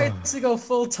he decides to go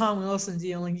full Tom Wilson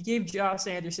deal, and he gave Josh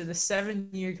Anderson a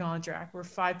 7-year contract for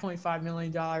 $5.5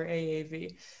 million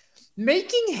AAV,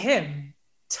 making him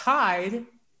tied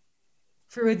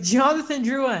with Jonathan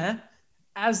Drouin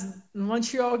as the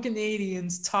Montreal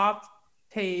Canadiens' top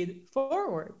paid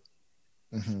forward.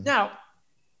 Mm-hmm. Now,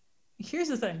 here's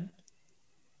the thing.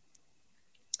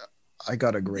 I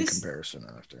got a great comparison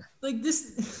after.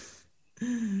 This.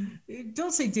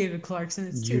 Don't say David Clarkson.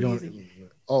 It's too easy.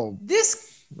 Oh,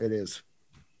 it is.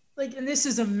 And this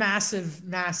is a massive,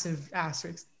 massive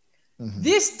asterisk. Mm-hmm.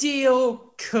 This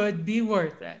deal could be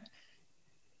worth it,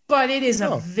 but it is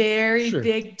a very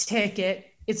big ticket.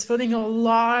 It's putting a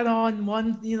lot on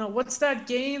one. What's that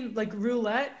game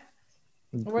roulette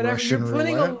or whatever? Russian you're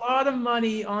putting roulette? a lot of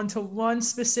money onto one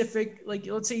specific.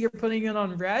 Let's say you're putting it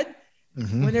on red,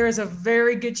 mm-hmm. when there is a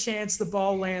very good chance the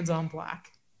ball lands on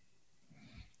black.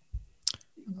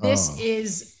 This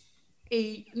is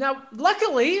now,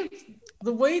 luckily,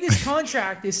 the way this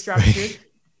contract is structured,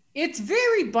 it's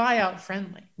very buyout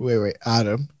friendly. Wait,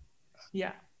 Adam.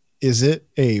 Yeah. Is it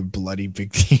a bloody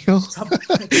big deal? It's a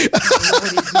bloody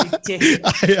big ticket.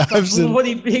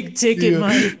 Bloody big ticket,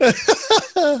 Mike.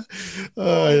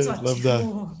 I love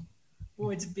that.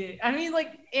 would be. I mean,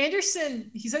 like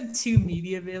Anderson, he's had 2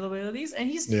 media availabilities, and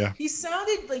he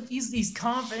sounded like he's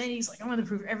confident. He's like, I'm going to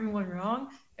prove everyone wrong,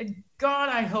 and God,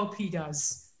 I hope he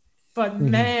does. But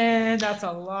man, that's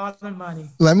a lot of money.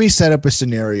 Let me set up a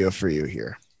scenario for you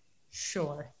here.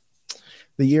 Sure.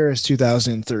 The year is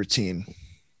 2013.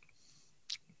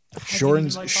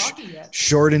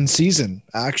 Shortened season,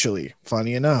 actually.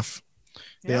 Funny enough,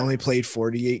 they only played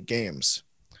 48 games.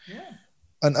 Yeah.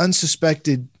 An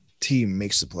unsuspected team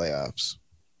makes the playoffs.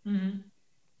 Mm-hmm.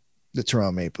 The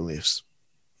Toronto Maple Leafs.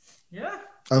 Yeah.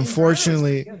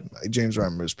 Unfortunately, James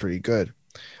Reimer was pretty good.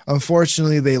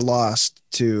 Unfortunately, they lost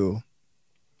to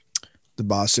the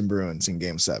Boston Bruins in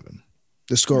Game 7.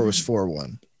 The score was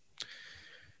 4-1.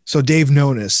 So Dave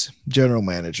Nonis, general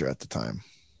manager at the time,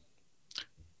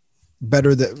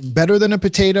 better than a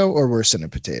potato or worse than a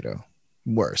potato?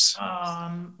 Worse.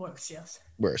 Worse, yes.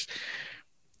 Worse.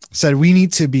 Said we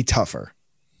need to be tougher.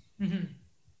 Mm-hmm.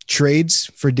 Trades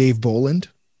for Dave Bolland,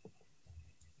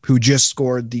 who just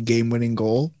scored the game-winning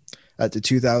goal at the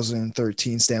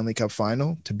 2013 Stanley Cup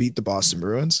Final to beat the Boston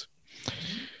Bruins.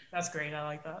 That's great. I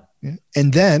like that. Yeah.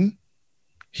 And then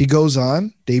he goes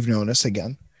on, Dave Nonis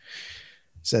again,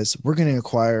 says, we're going to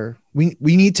acquire, we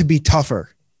need to be tougher,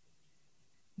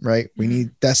 right?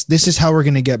 This is how we're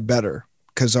going to get better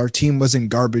because our team wasn't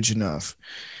garbage enough.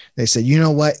 They said, you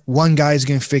know what? One guy's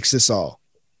going to fix this all.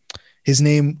 His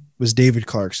name was David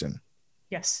Clarkson.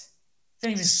 Yes.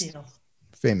 Famous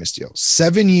deal.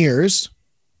 7 years.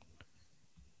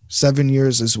 7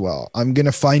 years as well. I'm going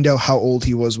to find out how old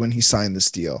he was when he signed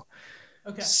this deal.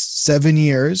 Okay. 7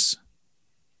 years,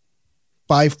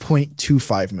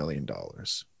 $5.25 million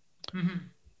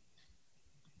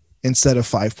instead of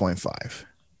 5.5.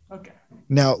 Okay.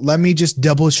 Now, let me just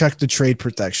double check the trade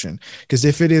protection because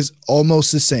if it is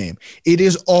almost the same, it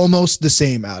is almost the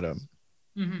same, Adam.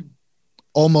 Mm-hmm.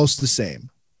 Almost the same.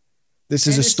 This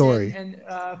is a story. And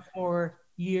for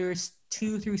years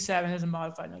 2 through 7 has a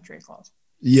modified no trade clause.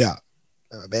 Yeah.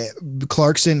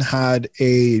 Clarkson had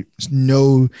a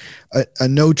no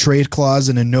trade clause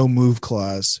and a no move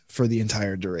clause for the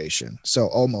entire duration. So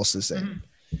almost the same.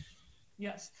 Mm-hmm.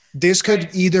 Yes. This could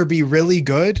either be really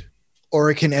good or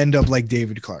it can end up like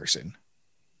David Clarkson.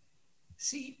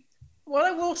 See, what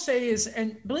I will say is,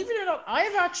 and believe it or not, I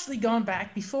have actually gone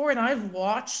back before and I've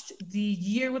watched the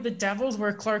year with the Devils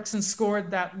where Clarkson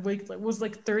scored that week. It was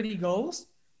like 30 goals.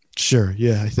 Sure.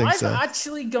 Yeah, I think I've so.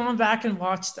 actually gone back and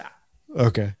watched that.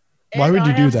 Okay. Why would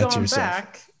you do that to yourself?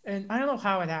 Back, and I don't know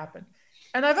how it happened.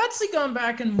 And I've actually gone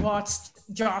back and watched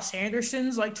Josh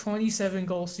Anderson's like 27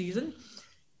 goal season.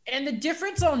 And the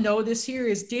difference I'll notice here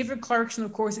is David Clarkson,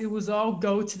 of course, it was all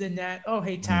go to the net. Oh,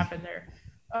 hey, tap in there.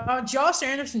 Josh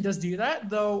Anderson does do that,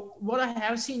 though. What I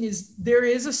have seen is there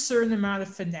is a certain amount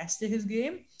of finesse to his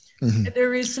game. Mm-hmm.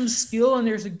 There is some skill and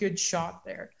there's a good shot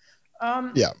there.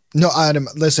 Yeah. No, Adam,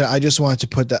 listen, I just wanted to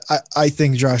put that. I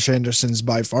think Josh Anderson's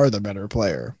by far the better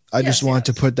player. I just wanted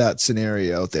to put that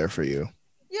scenario out there for you.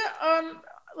 Yeah.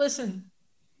 Listen,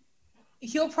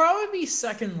 he'll probably be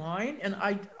second line. And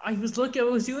I was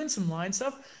doing some line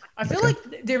stuff. I feel like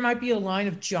there might be a line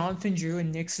of Jonathan Drew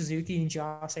and Nick Suzuki and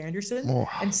Josh Anderson. Oh.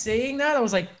 And saying that, I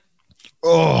was like,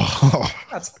 oh,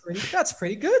 that's pretty good. That's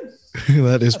pretty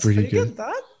good.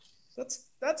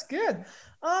 That's good.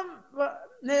 But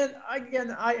man,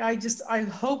 again, I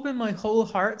hope in my whole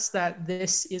hearts that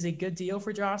this is a good deal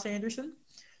for Josh Anderson.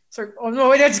 So,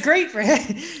 that's great for him.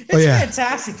 It's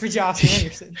fantastic for Josh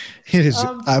Anderson. It is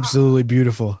absolutely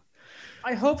beautiful.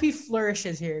 I hope he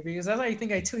flourishes here because as I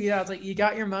think I tweeted out, like you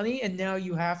got your money and now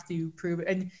you have to prove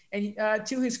it. And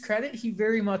to his credit, he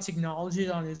very much acknowledged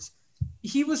it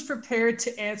he was prepared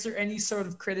to answer any sort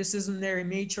of criticism there. He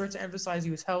made sure to emphasize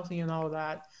he was healthy and all of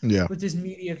that with his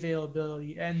media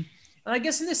availability. And I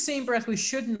guess in the same breath, we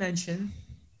should mention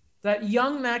that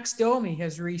young Max Domi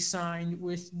has re-signed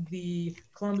with the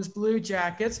Columbus Blue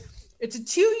Jackets. It's a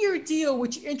 2-year deal,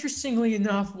 which interestingly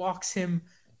enough walks him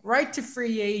right to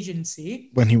free agency.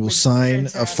 When he will sign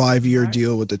a 5-year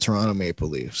deal with the Toronto Maple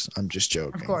Leafs. I'm just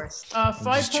joking. Of course.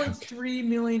 $5.3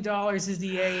 million is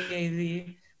the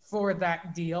AAV for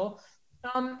that deal.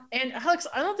 And Alex,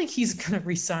 I don't think he's going to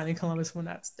re-sign in Columbus when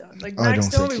that's done. Like Max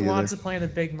Domi wants to play in the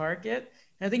big market.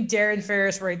 And I think Darren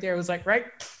Ferris right there was like, right,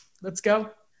 let's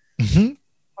go. Mm-hmm.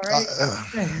 All right.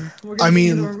 We're going to be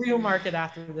in the real market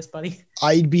after this, buddy.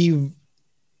 I'd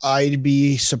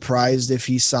be surprised if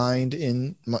he signed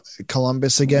in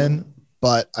Columbus again,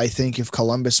 but I think if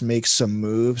Columbus makes some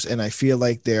moves, and I feel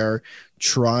like they're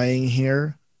trying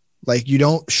here, like you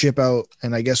don't ship out,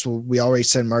 and I guess we already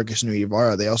said Marcus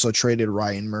Nuyvara. They also traded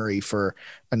Ryan Murray for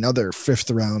another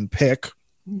 5th round pick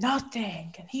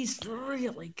nothing, and he's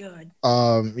really good.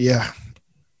 Yeah.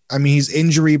 I mean, he's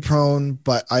injury prone,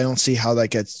 but I don't see how that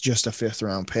gets just a 5th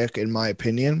round pick, in my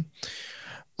opinion.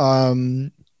 I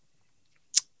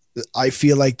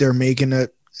feel like they're gonna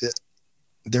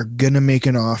make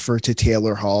an offer to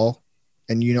Taylor Hall.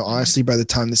 And, honestly, by the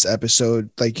time this episode,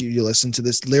 like you listen to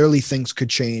this, literally things could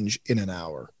change in an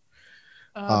hour.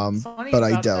 Funny but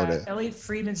I about doubt that, it. Elliot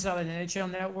Friedman saw an NHL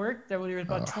network. There were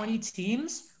about 20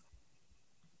 teams.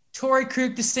 Torrey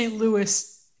Krug to St.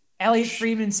 Louis. Elliot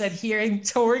Friedman said hearing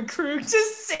Torrey Krug to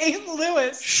St.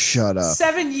 Louis. Shut up.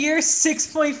 7 years,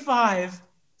 6.5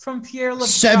 from Pierre LeBrun.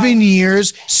 7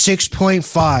 years,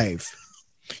 6.5.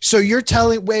 So you're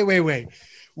telling, wait.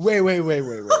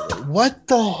 What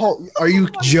the hell? Are you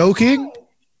joking?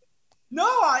 No,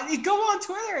 go on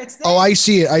Twitter. It's there. Oh, I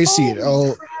see it.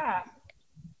 Oh, crap.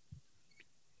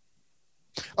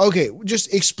 Okay.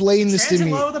 Just explain this to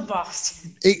me. Trangelo to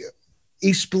Boston.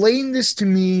 Explain this to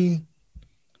me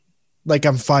like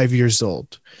I'm 5 years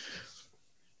old.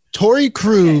 Torrey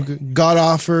Krug got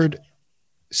offered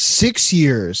 6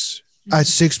 years at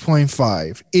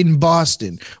 6.5 in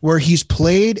Boston, where he's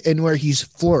played and where he's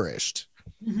flourished.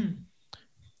 Mm-hmm.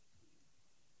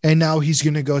 And now he's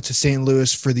going to go to St.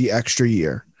 Louis for the extra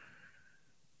year.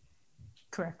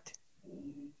 Correct.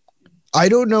 I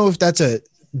don't know if that's I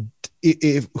mean,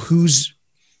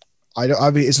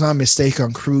 it's not a mistake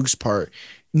on Krug's part.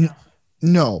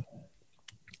 No.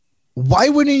 Why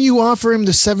wouldn't you offer him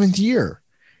the 7th year?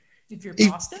 If you're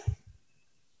Boston?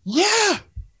 Yeah.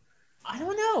 I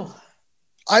don't know.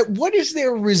 What is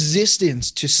their resistance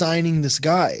to signing this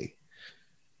guy?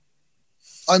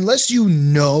 Unless you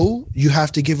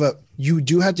have to give up, you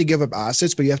do have to give up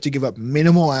assets, but you have to give up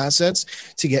minimal assets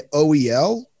to get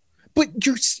OEL. But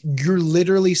you're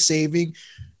literally saving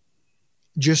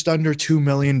just under $2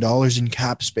 million in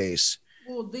cap space.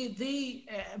 Well, they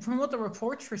from what the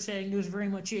reports were saying, it was very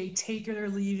much a take it or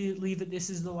leave it. This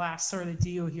is the last sort of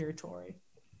deal here, Torrey.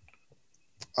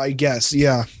 I guess,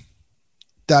 yeah.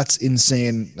 That's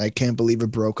insane. I can't believe it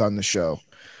broke on the show.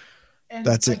 And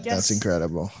That's it. That's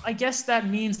incredible. I guess that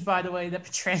means, by the way, that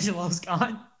Pietrangelo's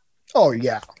gone. Oh,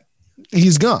 yeah.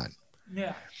 He's gone.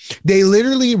 Yeah. They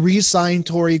literally re-signed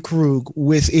Torrey Krug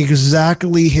with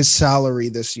exactly his salary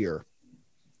this year.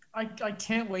 I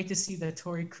can't wait to see that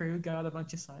Torrey Krug got a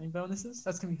bunch of signing bonuses.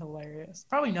 That's going to be hilarious.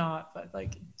 Probably not, but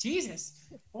like, Jesus.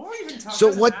 What were we even talking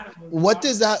So what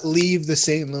does that leave the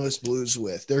St. Louis Blues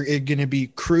with? They're going to be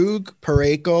Krug,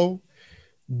 Parayko,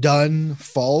 Dunn,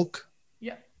 Falk,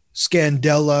 yeah,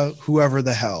 Scandella, whoever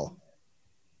the hell.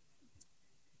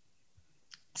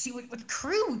 See, with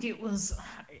Krug,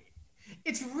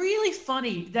 it's really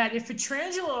funny that if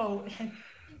Pietrangelo,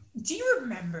 do you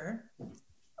remember?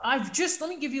 Let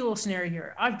me give you a little scenario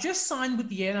here. I've just signed with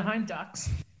the Anaheim Ducks.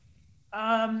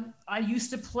 I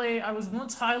was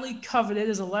once highly coveted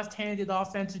as a left-handed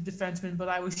offensive defenseman, but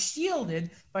I was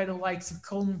shielded by the likes of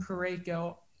Colin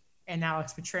Parayko and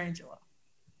Alex Pietrangelo.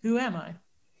 Who am I?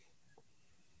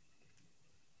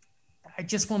 I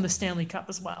just won the Stanley Cup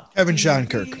as well. Kevin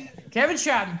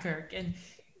Shattenkirk. And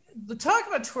the talk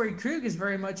about Torrey Krug has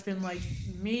very much been like,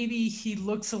 maybe he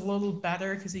looks a little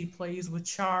better because he plays with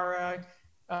Chara.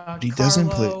 He Carlo. doesn't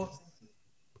play.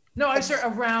 No, I'm sorry,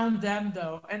 around them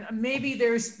though, and maybe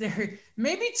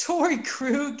maybe Torrey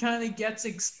Krug kind of gets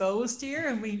exposed here,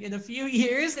 and in a few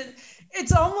years, and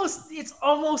it's almost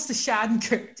a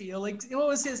Shattenkirk deal. Like, what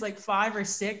was his, like 5 or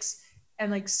 6,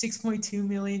 and like $6.2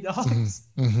 million.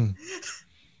 Mm-hmm.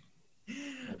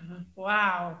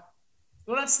 Wow.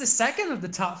 Well, that's the second of the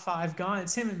top 5 gone.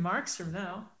 It's him and Markstrom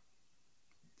now.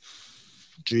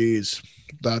 Jeez,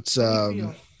 that's How do you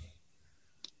feel?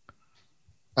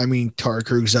 I mean, Torrey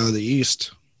Krug's out of the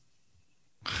East.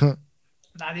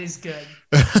 That is good.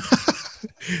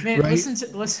 Man, Right? listen to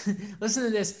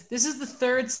this. This is the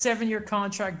third 7-year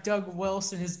contract Doug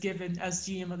Wilson has given as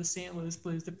GM of the St. Louis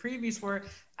Blues. The previous were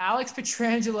Alex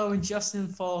Pietrangelo and Justin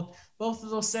Falk. Both of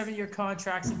those 7-year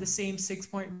contracts have the same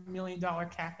 $6 million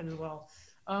cap as well.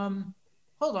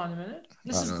 Hold on a minute.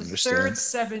 This is the third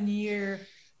 7-year.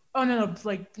 Oh no,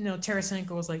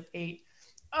 Tarasenko was like 8.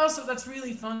 Also, that's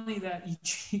really funny that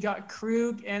you got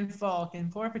Krug and Falk, and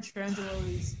poor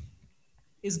Pietrangelo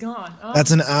is gone.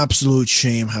 That's an absolute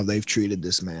shame how they've treated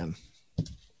this man.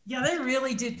 Yeah, they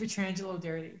really did Pietrangelo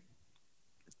dirty.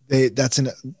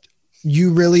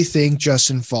 You really think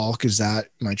Justin Falk is that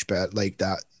much better? Like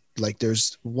that? Like,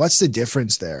 what's the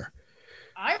difference there?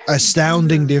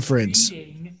 Astounding difference.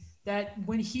 That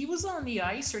when he was on the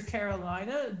ice for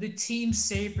Carolina, the team's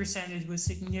save percentage was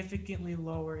significantly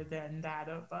lower than that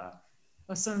of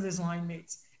some of his line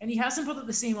mates. And he hasn't put up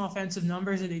the same offensive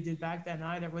numbers that he did back then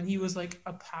either, when he was like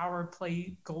a power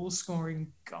play goal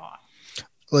scoring god.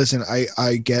 Listen,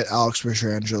 I get Alex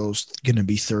Pietrangelo's going to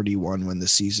be 31 when the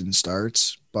season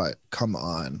starts, but come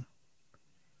on.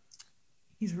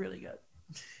 He's really good.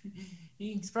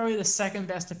 He's probably the second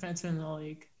best defenseman in the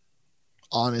league.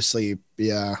 Honestly,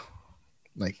 yeah.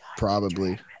 Like,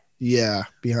 probably. Yeah,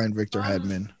 behind Victor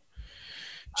Hedman.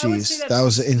 Jeez,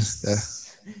 that's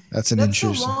an interesting.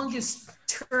 That's the longest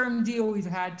term deal we've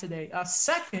had today.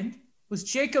 Second was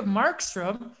Jacob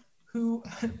Markstrom, who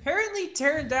apparently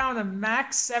turned down a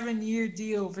max 7-year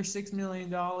deal for $6 million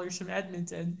from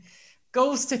Edmonton,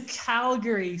 goes to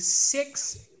Calgary,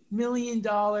 $6 million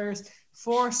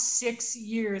for 6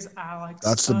 years, Alex.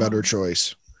 That's the better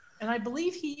choice. And I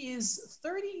believe he is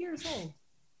 30 years old.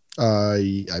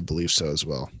 I believe so as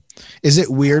well. Is it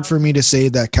weird for me to say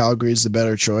that Calgary is the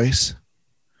better choice?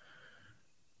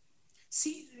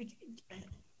 See,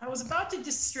 I was about to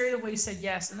just straight away say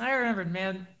yes, and I remembered,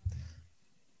 man,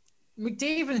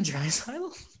 McDavid and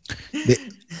Draisaitl.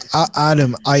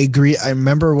 Adam, I agree. I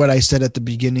remember what I said at the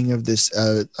beginning of this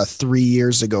 3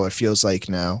 years ago. It feels like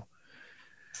now.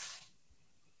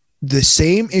 The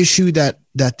same issue that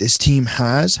this team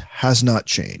has not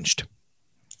changed.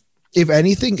 If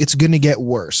anything, it's going to get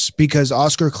worse because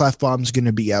Oscar Klefbom's going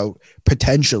to be out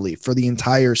potentially for the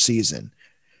entire season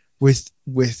with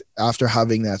after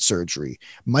having that surgery.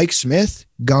 Mike Smith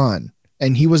gone,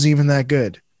 and he wasn't even that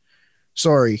good.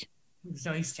 Sorry.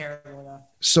 So he's terrible though.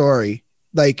 Sorry.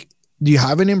 Like, you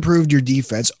haven't improved your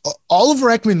defense. Oliver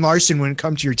Ekman-Larsson wouldn't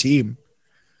come to your team.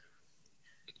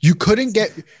 You couldn't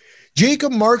get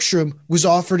Jacob Markstrom was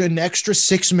offered an extra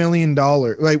 $6 million.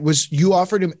 You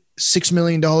offered him $6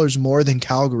 million more than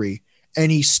Calgary,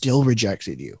 and he still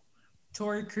rejected you.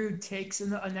 Torrey Krug takes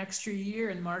an extra year,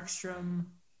 and Markstrom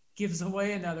gives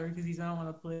away another because he doesn't want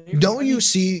to play. Don't you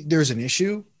see there's an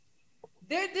issue?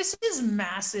 This is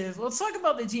massive. Let's talk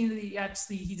about the team that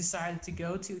he decided to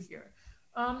go to here.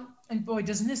 And boy,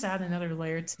 doesn't this add another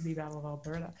layer to the Battle of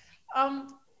Alberta?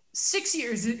 6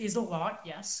 years is a lot,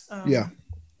 yes. Yeah.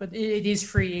 But it is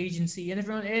free agency. And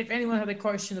if anyone had a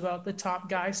question about the top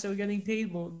guys still getting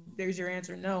paid, well, there's your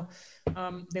answer. No,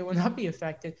 they will not be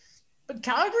affected. But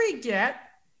Calgary get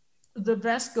the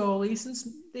best goalie since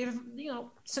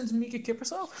Mika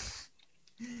Kiprusoff.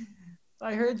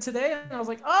 I heard today, and I was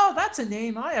like, oh, that's a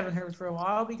name I haven't heard for a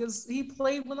while because he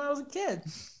played when I was a kid.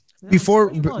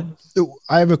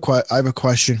 I have a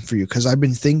question for you because I've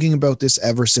been thinking about this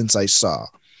ever since I saw.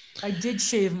 I did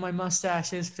shave my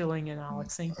mustache is filling in,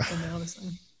 Alex. Thank you for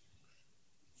noticing.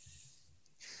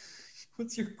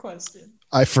 What's your question?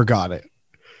 I forgot it.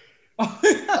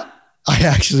 I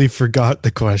actually forgot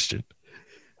the question.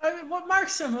 I mean, what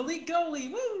Markstrom, elite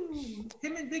goalie, woo!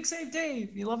 Him and Big Save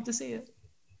Dave. You love to see it.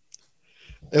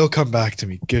 It'll come back to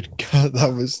me. Good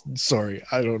God, sorry.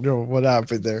 I don't know what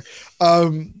happened there.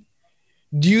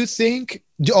 Do you think?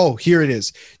 Oh, here it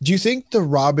is. Do you think the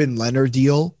Robin Lehner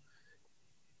deal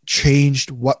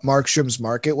changed what Markstrom's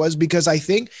market was? Because I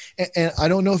think, and I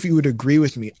don't know if you would agree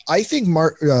with me, I think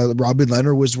Robin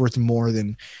Lehner was worth more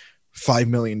than $5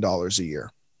 million a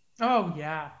year. Oh,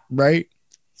 yeah. Right?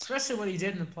 Especially what he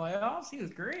did in the playoffs. He was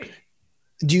great.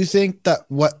 Do you think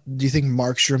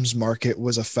Markstrom's market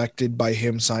was affected by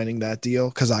him signing that deal?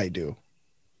 Because I do.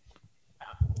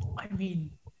 I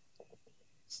mean,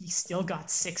 he still got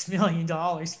 $6 million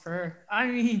per. I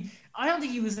mean, I don't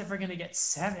think he was ever going to get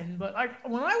 7, but I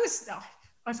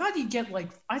thought he'd get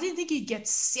I didn't think he'd get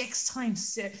 6 times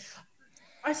 6.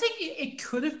 I think it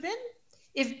could have been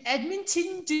if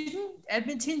Edmonton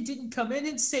didn't come in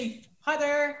and say, hi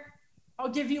there, I'll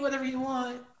give you whatever you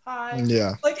want. Hi.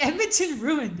 Yeah. Edmonton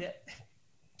ruined it.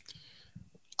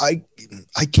 I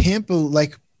can't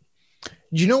believe,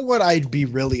 you know what I'd be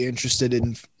really interested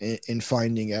in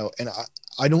finding out, and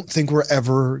I don't think we're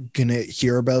ever going to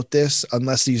hear about this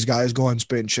unless these guys go on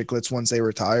Spit Chicklets once they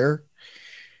retire.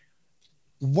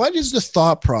 What is the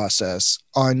thought process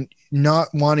on not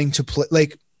wanting to play,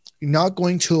 not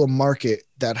going to a market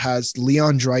that has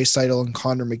Leon Draisaitl and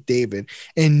Connor McDavid,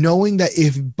 and knowing that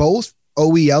if both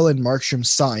OEL and Markstrom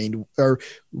signed or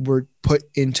were put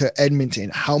into Edmonton,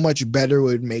 how much better it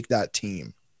would make that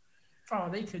team? Oh,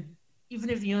 they could, even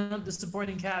if you know the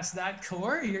supporting cast, that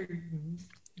core,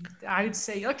 I would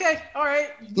say, okay, all right,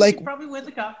 you could probably win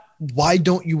the cup. Why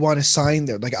don't you want to sign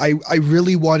there? I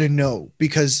really want to know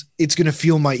because it's going to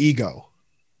fuel my ego.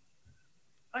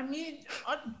 I mean,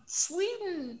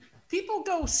 Sweden, people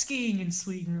go skiing in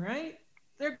Sweden, right?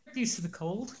 They're used to the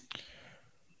cold.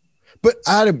 But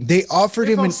Adam, they offered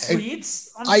him an.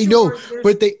 Swedes. I know,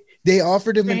 but they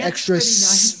offered him an extra.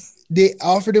 Nice. They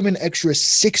offered him an extra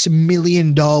 $6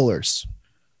 million.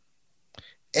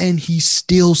 And he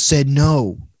still said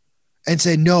no. And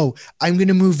said, no, I'm going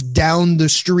to move down the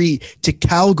street to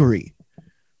Calgary.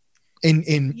 In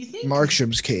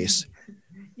Markstrom's case.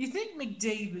 You think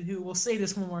McDavid, who will say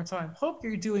this one more time, hope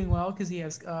you're doing well because he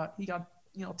got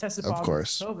tested positive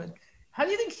for COVID. How do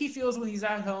you think he feels when he's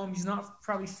at home? He's not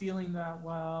probably feeling that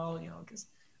well, because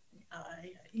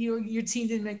your team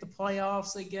didn't make the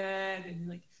playoffs again, and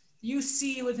like you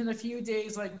see within a few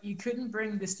days, like you couldn't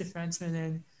bring this defenseman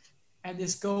in, and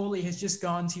this goalie has just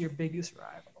gone to your biggest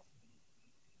rival.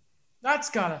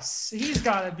 He's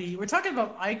gotta be. We're talking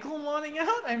about Eichel wanting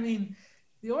out. I mean,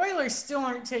 the Oilers still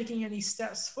aren't taking any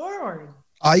steps forward.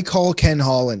 I call Ken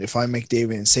Holland if I'm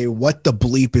McDavid and say, what the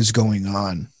bleep is going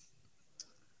on?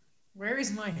 Where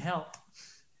is my help?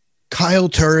 Kyle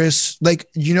Turris, like,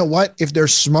 you know what? If they're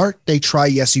smart, they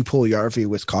try Jesse Puljujarvi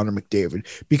with Connor McDavid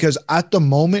because at the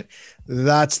moment,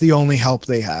 that's the only help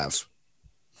they have.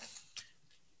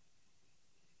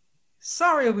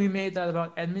 Sorry we made that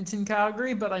about Edmonton,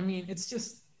 Calgary, but I mean, it's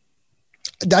just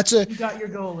you got your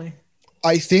goalie.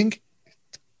 I think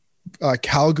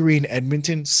Calgary and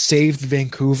Edmonton saved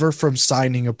Vancouver from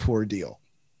signing a poor deal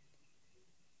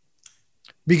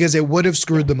because it would have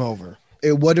screwed them over.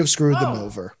 It would have screwed them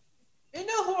over. You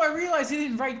know who I realized he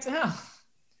didn't write down?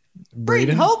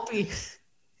 Braden Holtby.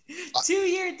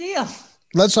 2-year deal.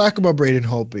 Let's talk about Braden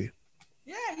Holtby.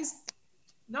 Yeah, he's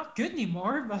not good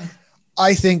anymore, but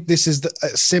I think this is a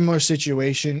similar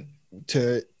situation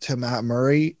to Matt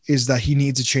Murray is that he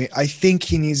needs a change. I think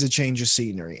he needs a change of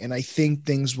scenery, and I think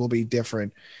things will be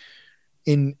different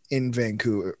in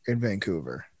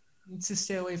Vancouver. Needs to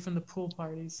stay away from the pool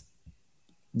parties.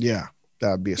 Yeah,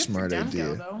 that would be a Good smart for Demko,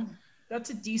 idea. Though. That's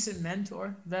a decent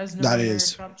mentor. That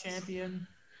is Cup champion.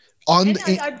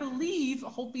 I believe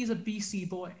Holtby is a BC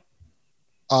boy.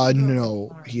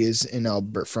 No, he is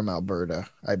from Alberta,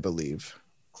 I believe.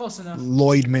 Close enough.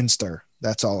 Lloydminster.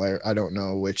 That's all. I don't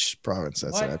know which province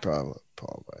that's in. I probably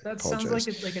that apologize.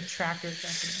 Sounds like a tractor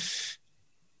company.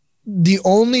 The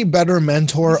only better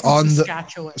mentor on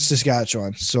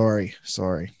Saskatchewan. Sorry.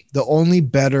 The only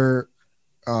better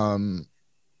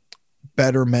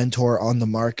mentor on the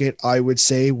market, I would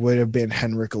say, would have been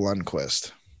Henrik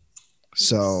Lundqvist.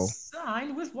 So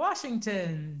signed with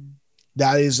Washington.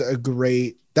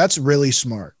 That's really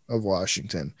smart of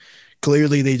Washington.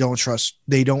 Clearly, they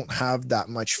don't have that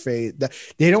much faith.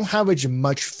 They don't have as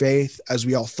much faith as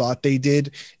we all thought they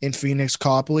did in Phoenix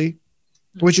Copley,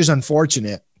 which is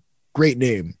unfortunate. Great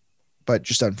name, but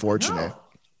just unfortunate.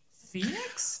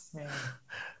 Phoenix? Man.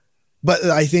 But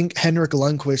I think Henrik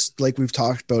Lundqvist, like we've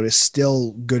talked about, is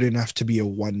still good enough to be a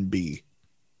 1B.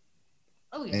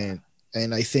 Oh, yeah.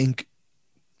 And I think,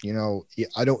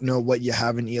 I don't know what you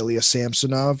have in Ilya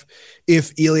Samsonov.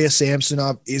 If Ilya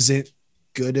Samsonov isn't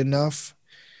good enough,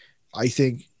 I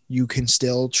think you can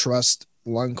still trust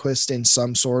Lundqvist in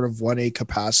some sort of 1A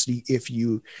capacity if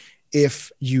you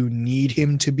need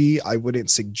him to be. I wouldn't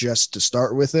suggest to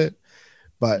start with it,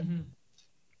 but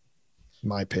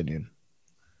my opinion.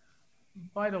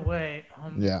 By the way,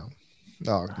 yeah.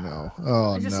 Oh no.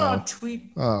 Oh I just saw a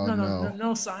tweet. Oh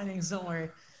no signings. Don't worry.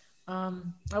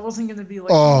 I wasn't gonna be like,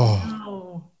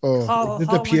 Call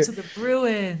went to the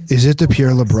Bruins. Is it the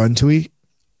Pierre LeBrun tweet?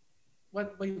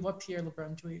 What Pierre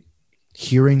LeBrun tweet?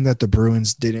 Hearing that the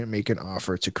Bruins didn't make an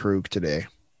offer to Krug today.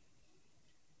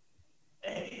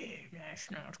 Hey, that's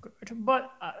not good.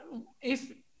 But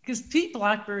because Pete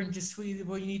Blackburn just tweeted,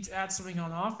 well, you need to add something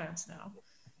on offense now.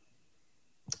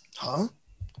 Huh?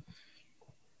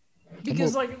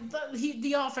 Because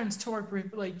the offense torque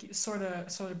sort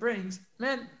of brings,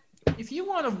 man. If you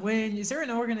want to win, is there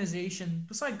an organization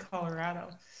beside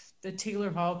Colorado that Taylor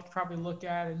Hall could probably look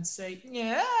at and say,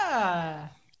 yeah,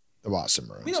 the Boston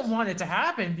Bruins? We don't want it to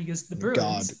happen because the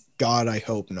Bruins. God, I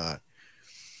hope not.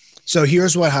 So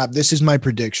here's what happened. This is my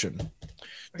prediction. Okay.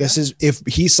 This is if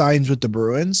he signs with the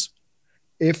Bruins,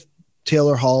 if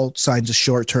Taylor Hall signs a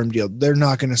short-term deal, they're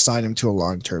not going to sign him to a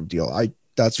long-term deal.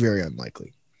 That's very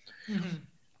unlikely. Mm-hmm.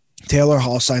 Taylor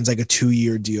Hall signs like a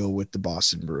 2-year deal with the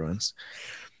Boston Bruins.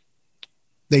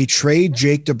 They trade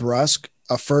Jake DeBrusk,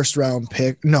 a first-round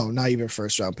pick. No, not even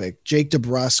first-round pick. Jake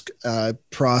DeBrusk,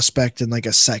 prospect and like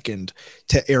a second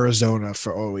to Arizona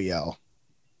for OEL.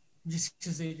 Just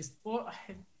because they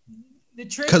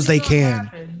because they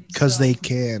can. Because they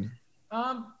can.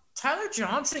 Tyler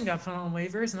Johnson got put on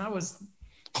waivers, and that was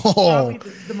probably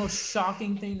the most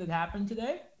shocking thing that happened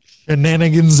today.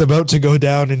 Shenanigans about to go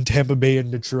down in Tampa Bay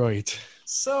and Detroit.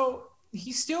 So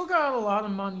he still got a lot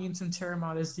of money and some term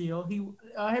on his deal. Him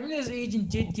and his agent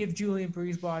did give Julian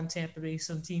Breezeball and Tampa Bay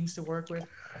some teams to work with.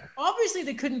 Obviously,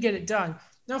 they couldn't get it done.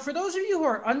 Now, for those of you who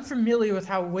are unfamiliar with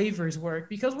how waivers work,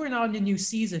 because we're not in a new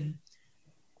season,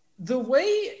 the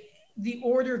way the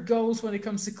order goes when it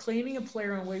comes to claiming a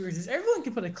player on waivers is everyone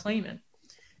can put a claim in.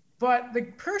 But the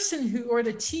person who or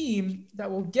the team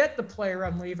that will get the player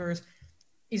on waivers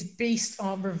is based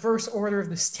on reverse order of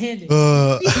the standings.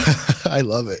 I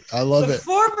love it. I love the it.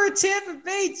 former Tampa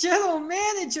Bay general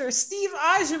manager Steve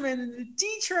Yzerman and the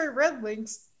Detroit Red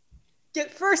Wings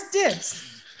get first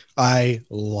dibs. I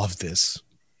love this.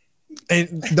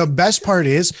 And the best part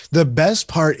is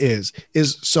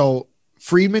so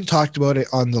Friedman talked about it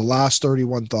on the last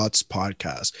 31 Thoughts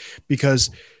podcast, because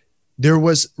there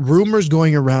was rumors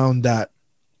going around that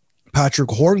Patrick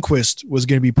Hornquist was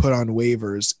going to be put on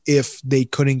waivers if they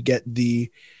couldn't get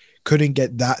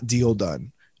that deal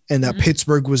done, and that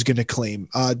Pittsburgh was going to claim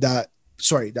that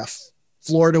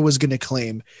Florida was going to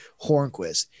claim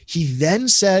Hornquist. He then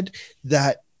said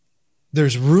that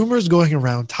there's rumors going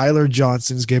around Tyler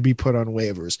Johnson's going to be put on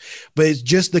waivers, but it's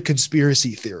just the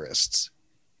conspiracy theorists.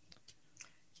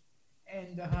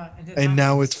 And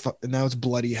now it's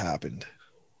bloody happened.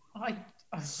 I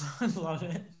love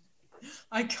it.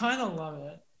 I kind of love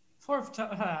it.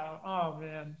 Oh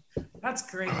man, that's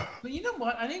great. But you know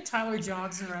what? I think Tyler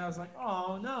Johnson. Right? I was like,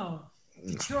 oh no,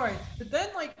 Detroit. But then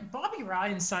like Bobby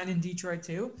Ryan signed in Detroit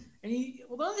too, and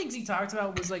one of the things he talked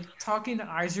about was like talking to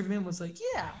Yzerman was like,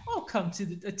 yeah, I'll come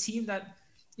to a team that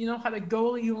had a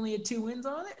goalie who only had 2 wins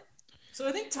on it. So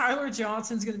I think Tyler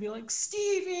Johnson's gonna be like,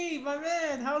 Stevie, my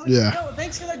man, how's it going?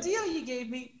 Thanks for that deal you gave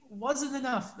me. Wasn't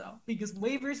enough though, because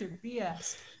waivers are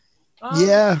BS.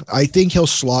 I think he'll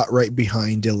slot right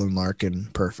behind Dylan Larkin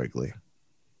perfectly.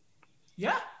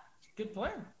 Yeah, good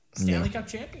player. Stanley Cup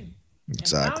champion.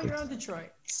 Exactly. And now you're on Detroit.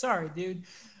 Sorry, dude.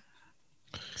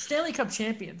 Stanley Cup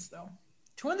champions, though.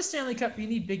 To win the Stanley Cup, you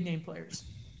need big name players.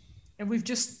 And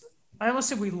I almost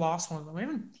said we lost one of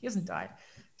them. He hasn't died.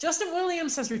 Justin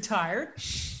Williams has retired.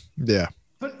 Yeah.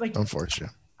 But unfortunate.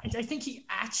 I think he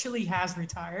actually has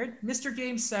retired. Mr.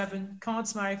 Game 7, Conn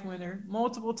Smythe winner,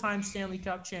 multiple time Stanley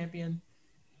Cup champion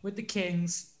with the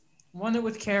Kings, won it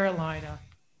with Carolina.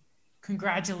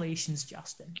 Congratulations,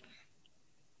 Justin.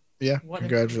 Yeah,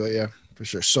 congratulations. Yeah, for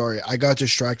sure. Sorry, I got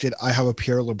distracted. I have a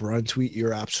Pierre LeBrun tweet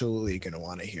you're absolutely going to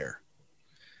want to hear.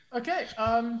 Okay.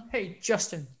 Hey,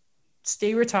 Justin,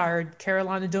 stay retired.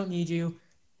 Carolina don't need you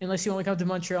unless you only come to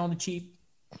Montreal on the cheap.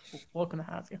 Welcome to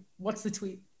have you. What's the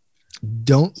tweet?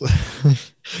 Don't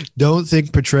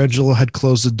think Pietrangelo had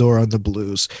closed the door on the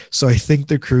Blues, so I think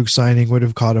the Krug signing would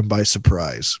have caught him by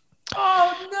surprise.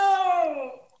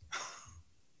 Oh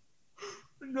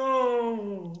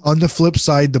no! On the flip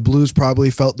side, the Blues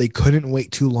probably felt they couldn't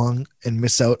wait too long and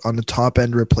miss out on the top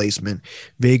end replacement.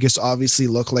 Vegas obviously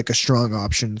looked like a strong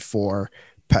option for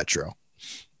Petro.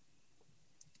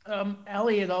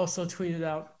 Elliot also tweeted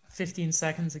out 15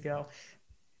 seconds ago.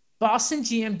 Boston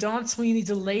GM Don Sweeney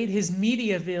delayed his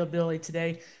media availability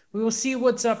today. We will see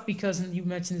what's up because, and you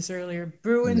mentioned this earlier,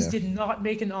 Bruins did not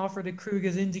make an offer to Krug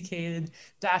as indicated.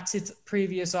 That's its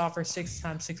previous offer, 6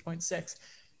 times 6.6.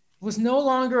 Was no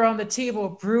longer on the table.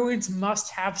 Bruins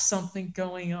must have something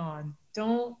going on.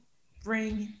 Don't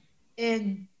bring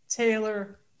in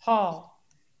Taylor Hall.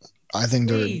 I think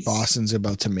Boston's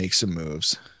about to make some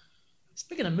moves.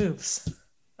 Speaking of moves,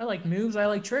 I like moves. I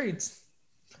like trades.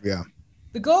 Yeah.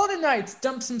 The Golden Knights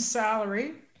dumped some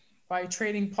salary by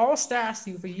trading Paul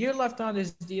Stastny with a year left on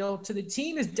his deal to the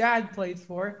team his dad played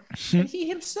for, and he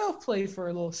himself played for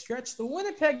a little stretch, the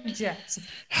Winnipeg Jets.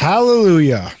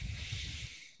 Hallelujah.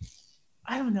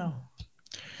 I don't know.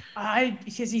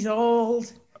 Because he's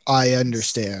old. I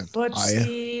understand. Foot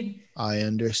speed. I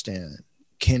understand.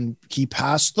 Can he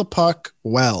pass the puck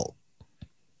well?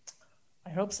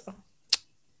 I hope so.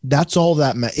 That's all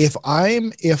that matters.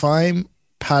 If I'm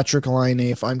Patrick Laine,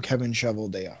 if I'm Kevin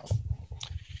Cheveldayoff,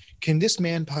 can this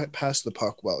man pass the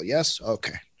puck well? Yes?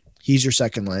 Okay. He's your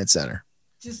second line center.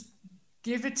 Just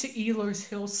give it to Ehlers.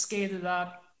 He'll skate it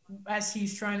up as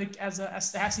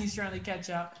Stastny's trying to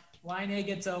catch up. Laine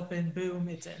gets open. Boom,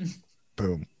 it's in.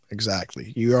 Boom.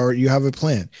 Exactly. You have a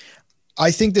plan.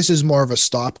 I think this is more of a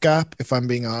stopgap, if I'm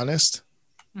being honest.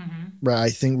 Mm-hmm. Right. I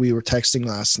think we were texting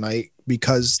last night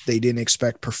because they didn't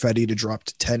expect Perfetti to drop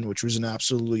to 10, which was an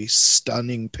absolutely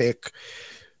stunning pick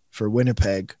for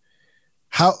Winnipeg.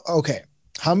 How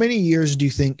many years do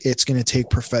you think it's going to take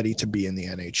Perfetti to be in the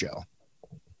NHL?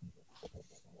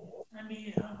 I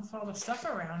mean, with all the stuff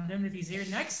around him, if he's here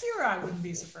next year, I wouldn't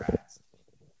be surprised.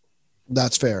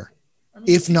 That's fair. I mean,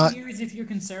 If 2 not- years if you're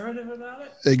conservative about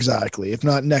it. Exactly. If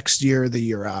not next year, the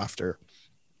year after.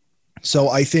 So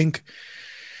I think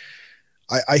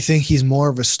he's more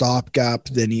of a stopgap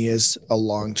than he is a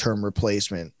long-term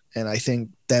replacement. And I think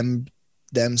them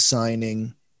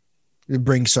bringing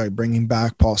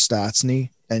back Paul Stastny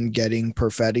and getting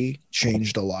Perfetti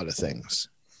changed a lot of things.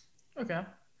 Okay.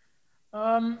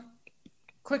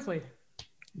 Quickly.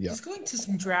 Yeah. Just going to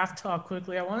some draft talk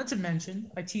quickly. I wanted to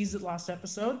mention, I teased it last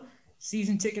episode,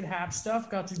 season ticket Habs stuff,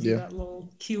 got to do that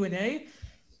little Q&A.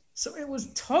 So it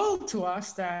was told to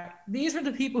us that these are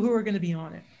the people who are going to be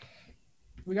on it.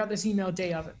 We got this email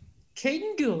day of it.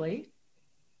 Caden Gooley,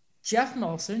 Jeff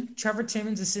Molson, Trevor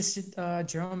Timmins, assistant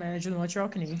general manager of the Montreal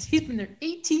Canadiens. He's been there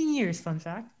 18 years, fun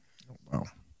fact. Wow.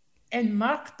 And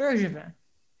Marc Bergevin.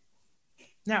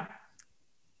 Now,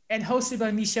 and hosted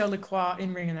by Michel Lacroix,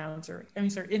 in-ring announcer.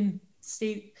 In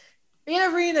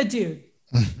arena dude,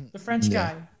 the French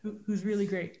guy who's really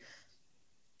great.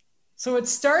 So it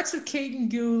starts with Caden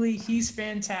Gooley. He's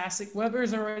fantastic.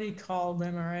 Weber's already called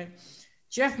him, all right.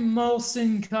 Jeff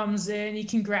Molson comes in. He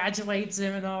congratulates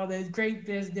him and all this. Great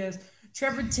business.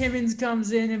 Trevor Timmins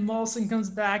comes in and Molson comes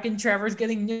back and Trevor's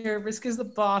getting nervous because the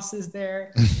boss is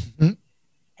there.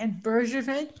 And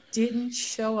Bergevin didn't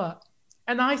show up.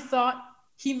 And I thought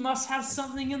he must have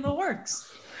something in the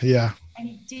works. Yeah. And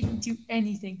he didn't do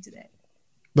anything today.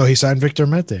 Well, he signed Victor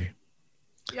Mete.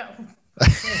 Yeah.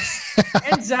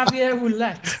 And Xavier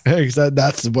Ouellet.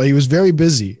 That's why he was very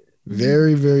busy.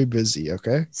 Very, very busy.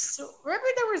 Okay. So remember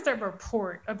there was that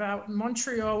report about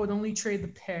Montreal would only trade the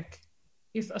pick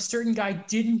if a certain guy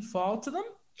didn't fall to them?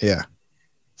 Yeah.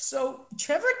 So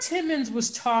Trevor Timmins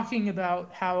was talking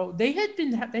about how they had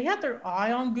their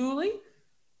eye on Gooley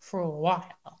for a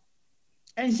while.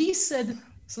 And he said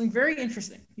something very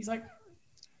interesting. He's like,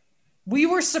 we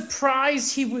were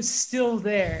surprised he was still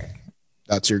there.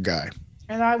 That's your guy.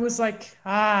 And I was like,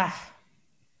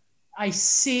 I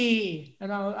see.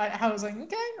 And I was like,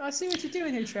 okay, I see what you're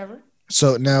doing here, Trevor.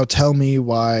 So now tell me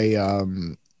why,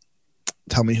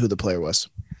 tell me who the player was.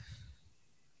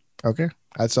 Okay.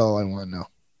 That's all I want to know.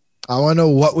 I want to know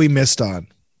what we missed on.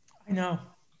 I know.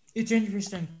 It's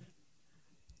interesting.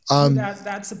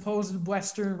 That supposed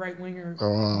Western right winger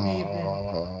may have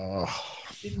been.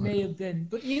 It may have been.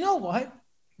 But you know what?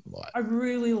 What? I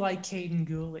really like Caden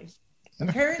Gooley.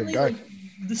 Apparently, like,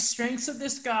 the strengths of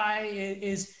this guy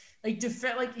is like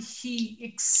he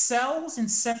excels in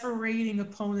separating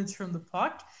opponents from the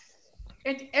puck.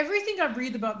 And everything I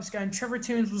read about this guy, and Trevor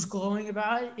Timmins was glowing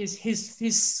about it, is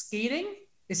his skating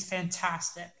is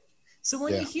fantastic. So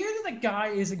when you hear that the guy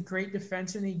is a great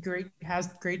defenseman and he has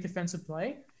great defensive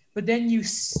play, but then you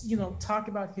talk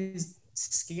about his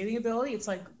skating ability, it's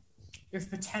like there's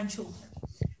potential.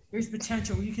 There's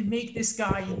potential. You can make this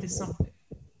guy into something.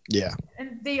 Yeah.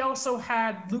 And they also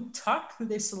had Luke Tuck, who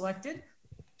they selected,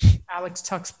 Alex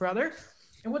Tuck's brother.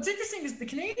 And what's interesting is the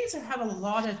Canadians have had a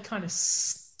lot of kind of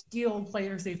skilled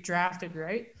players they've drafted,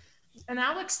 right? And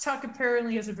Alex Tuck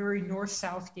apparently has a very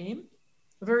north-south game,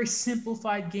 a very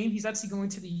simplified game. He's actually going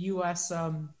to the U.S.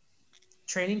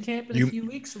 Training camp in a few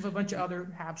weeks with a bunch of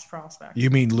other Habs prospects. You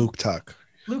mean Luke Tuck?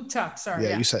 Luke Tuck, sorry.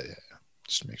 Yeah, you said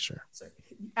just to make sure. So,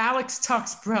 Alex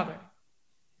Tuck's brother.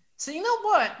 So you know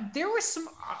what? There were some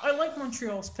 – I like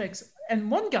Montreal's picks. And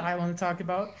one guy I want to talk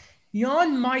about,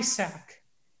 Jan Mysak,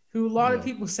 who a lot of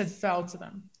people said fell to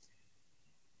them.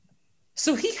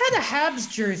 So he had a Habs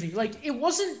jersey. Like, it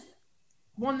wasn't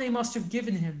one they must have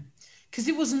given him because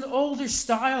it was an older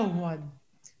style one.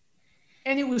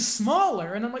 And it was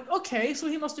smaller. And I'm like, okay, so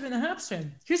he must have been a Habs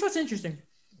fan. Here's what's interesting.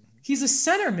 He's a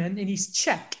centerman, and he's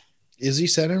Czech. Is he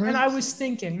centerman? And I was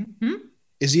thinking,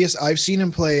 Is he? I've seen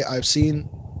him play. I've seen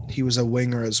he was a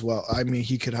winger as well. I mean,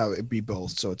 he could have it be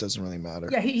both, so it doesn't really matter.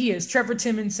 Yeah, he is. Trevor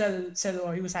Timmins said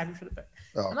he was happy for the pick.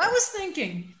 Oh, and I was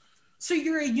thinking, so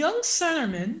you're a young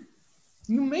centerman.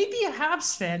 You may be a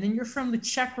Habs fan, and you're from the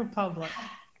Czech Republic.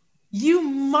 You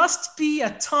must be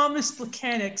a Thomas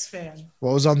Plekanec fan.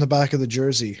 What was on the back of the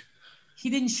jersey? He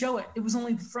didn't show it. It was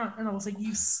only the front, and I was like,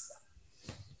 you.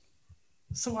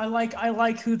 So I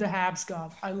like who the Habs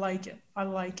got. I like it.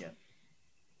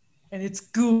 And it's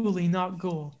Gooley, not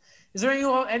Gould. Is there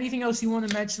anything else you want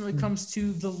to mention when it comes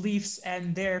to the Leafs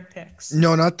and their picks?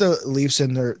 No, not the Leafs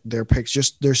and their picks.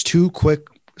 Just there's two quick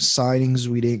signings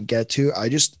we didn't get to. I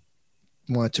just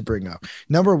wanted to bring up.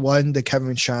 Number one, the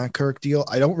Kevin Shattenkirk deal.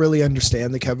 I don't really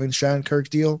understand the Kevin Shattenkirk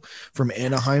deal from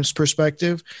Anaheim's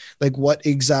perspective. Like, what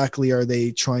exactly are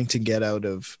they trying to get out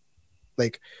of?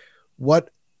 Like, what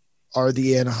are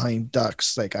the Anaheim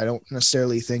Ducks? Like, I don't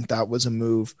necessarily think that was a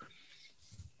move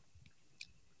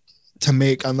to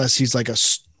make unless he's like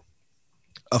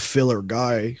a filler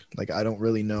guy. Like, I don't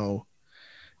really know.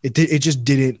 It just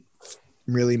didn't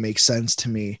really make sense to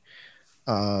me.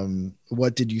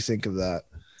 What did you think of that?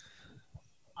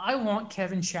 I want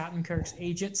Kevin Shattenkirk's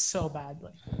agent so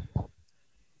badly.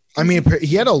 I mean,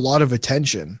 he had a lot of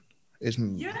attention.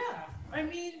 Yeah, I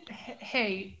mean,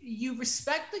 hey, you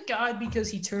respect the guy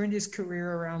because he turned his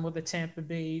career around with the Tampa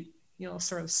Bay,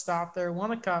 sort of stop there,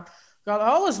 won a cup, got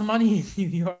all his money in New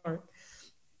York,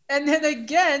 and then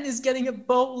again is getting a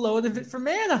boatload of it from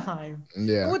Anaheim.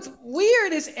 Yeah. And what's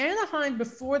weird is Anaheim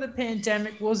before the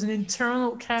pandemic was an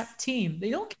internal cap team.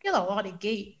 They don't get a lot of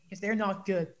gate if they're not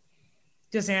good.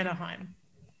 Just Anaheim.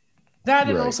 That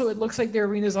and Right. also it looks like their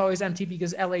arena is always empty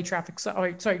because LA traffic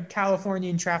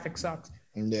Californian traffic sucks.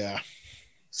 Yeah.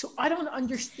 So I don't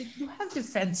understand. You have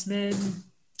defensemen.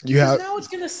 You have Now it's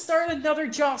going to start another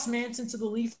Joss Manson to the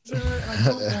Leafs, and I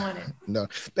don't want it. no,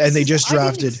 and they just I didn't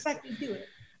drafted expect to do it.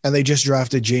 and they just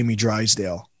drafted Jamie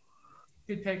Drysdale.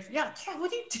 Good pick. Yeah, what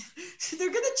do you do? They're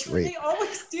going to trade. Great. They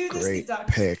always do this Great to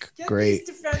Ducks. pick. Get Great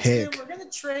these defensemen, pick. We're going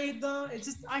to trade them. It's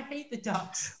just, I hate the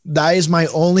Ducks. That is my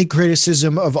only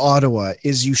criticism of Ottawa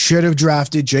is you should have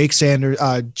drafted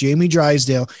Jamie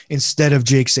Drysdale instead of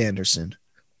Jake Sanderson.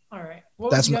 All right.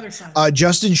 What That's was the other side?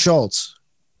 Justin Schultz.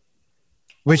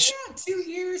 Which 2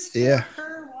 years for Yeah.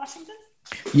 her Washington?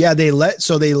 yeah, they let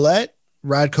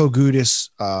Radko Gudas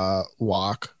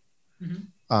walk.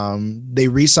 Mhm. They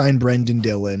re-signed Brendan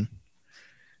Dillon.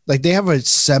 Like, they have a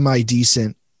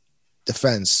semi-decent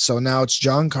defense. So now it's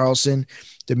John Carlson,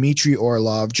 Dmitry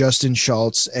Orlov, Justin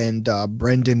Schultz, and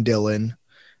Brendan Dillon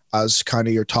as kind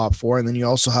of your top four. And then you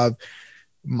also have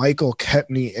Michael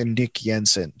Kepney and Nick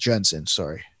Jensen.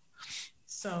 Sorry.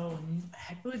 So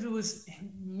I believe it was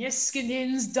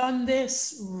Niskanen's done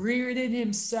this. Reardon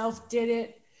himself did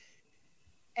it.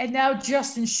 And now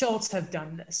Justin Schultz have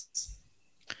done this.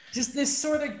 Just this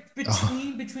sort of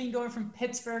between going from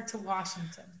Pittsburgh to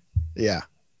Washington. Yeah.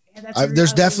 And that's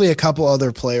There's definitely a couple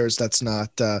other players that's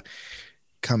not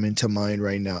coming to mind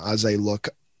right now as I look.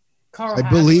 I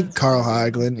believe Carl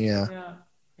Hagelin. Yeah.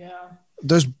 Yeah.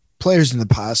 There's players in the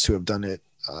past who have done it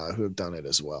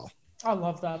as well. I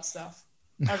love that stuff.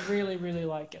 I really, really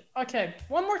like it. Okay,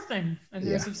 one more thing. And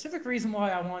there's a specific reason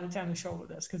why I wanted to end the show with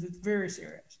this, because it's very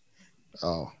serious.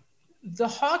 Oh. The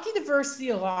Hockey Diversity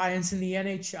Alliance and the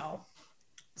NHL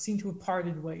seem to have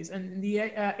parted ways. And the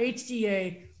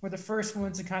HDA were the first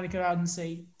ones to kind of come out and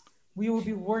say, we will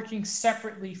be working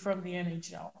separately from the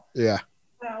NHL. Yeah.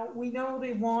 Now, we know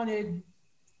they wanted,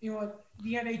 the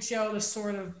NHL to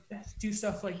sort of do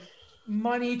stuff like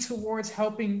money towards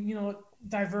helping,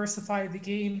 diversify the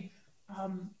game.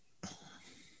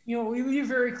 We were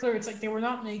very clear. It's like they were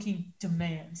not making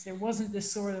demands. There wasn't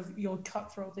this sort of,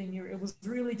 cutthroat thing here. It was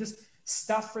really just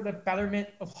stuff for the betterment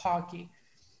of hockey.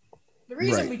 The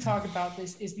reason we talk about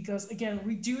this is because, again,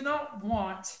 we do not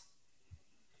want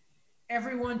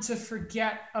everyone to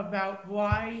forget about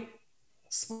why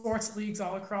sports leagues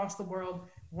all across the world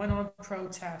went on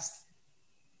protest.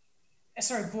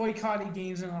 Boycotting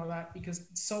games and all that, because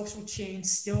social change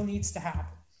still needs to happen.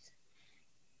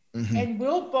 Mm-hmm. And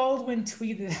Will Baldwin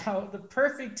tweeted out the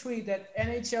perfect tweet that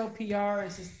NHL PR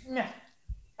is just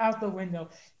out the window.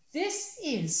 This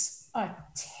is a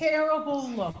terrible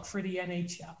look for the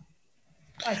NHL.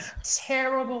 A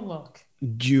terrible look.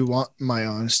 Do you want my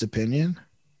honest opinion?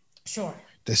 Sure.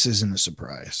 This isn't a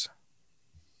surprise.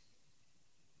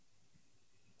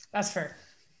 That's fair.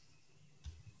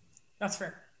 That's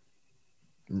fair.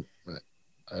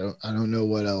 I don't know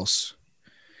what else.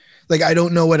 Like, I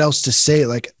don't know what else to say.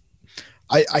 Like,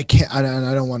 I can't. I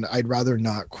don't want to. I'd rather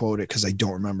not quote it because I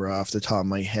don't remember off the top of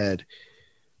my head.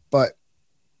 But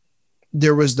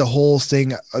there was the whole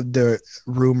thing of the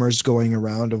rumors going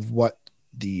around of what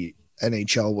the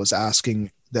NHL was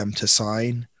asking them to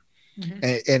sign,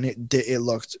 and it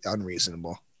looked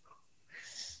unreasonable.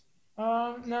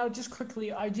 Now, just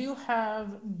quickly, I do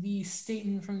have the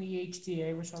statement from the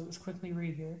HDA, which I'll just quickly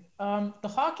read here. The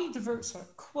Hockey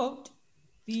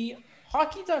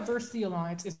Diversity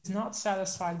Alliance is not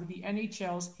satisfied with the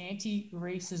NHL's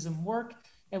anti-racism work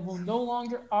and will no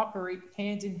longer operate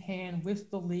hand in hand with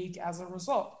the league as a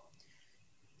result.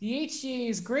 The HGA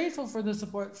is grateful for the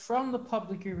support from the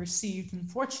public we received.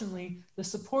 Unfortunately, the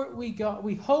support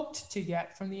we hoped to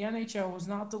get from the NHL was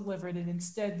not delivered, and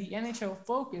instead the NHL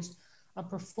focused on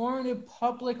performative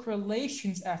public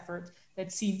relations effort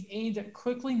that seemed aimed at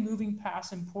quickly moving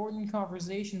past important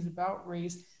conversations about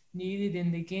race needed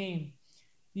in the game.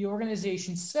 The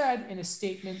organization said in a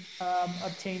statement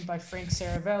obtained by Frank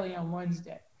Saravelli on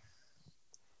Wednesday.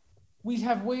 We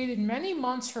have waited many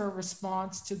months for a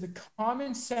response to the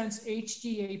common sense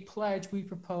HGA pledge we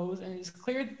propose, and it is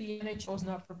clear that the NHL is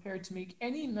not prepared to make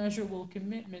any measurable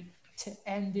commitment to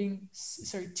end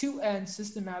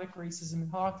systematic racism in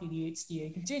hockey, the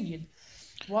HGA continued.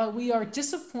 While we are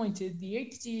disappointed,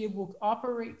 the HGA will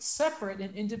operate separate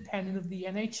and independent of the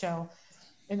NHL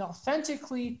and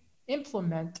authentically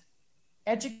implement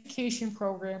education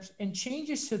programs and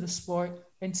changes to the sport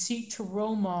and seek to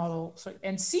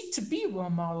be role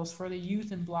models for the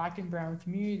youth in Black and brown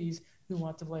communities who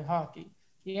want to play hockey.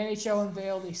 The NHL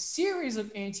unveiled a series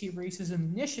of anti-racism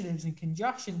initiatives in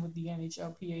conjunction with the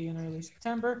NHLPA in early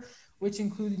September, which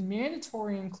included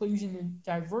mandatory inclusion and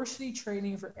diversity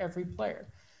training for every player.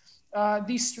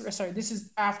 This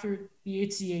is after the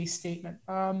HCA statement.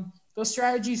 Those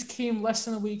strategies came less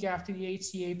than a week after the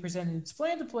HCA presented its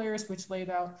plan to players, which laid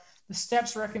out the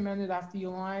steps recommended after the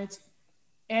alliance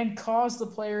and caused the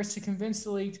players to convince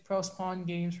the league to postpone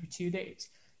games for 2 days.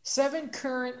 Seven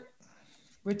current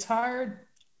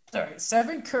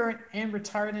and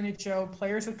retired NHL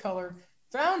players of color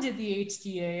founded the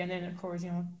HGA, and then of course,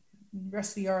 the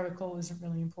rest of the article isn't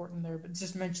really important there, but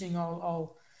just mentioning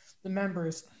all the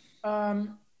members.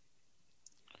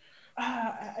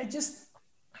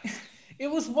 It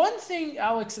was one thing,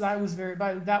 Alex, that I was very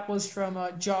bad. That was from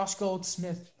Josh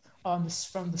Goldsmith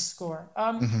from The Score.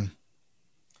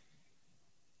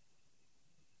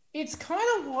 It's kind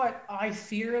of what I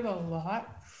feared a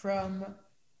lot from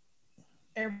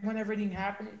when everything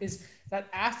happened, is that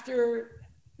after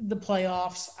the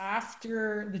playoffs,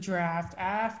 after the draft,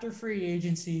 after free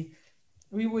agency,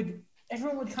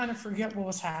 everyone would kind of forget what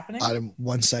was happening. Adam,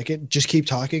 1 second. Just keep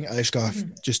talking. I just got to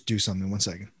just do something. 1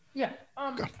 second. Yeah.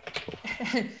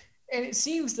 And it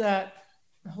seems that,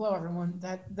 hello everyone,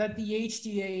 that the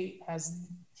HDA has,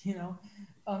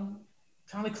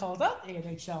 kind of called out the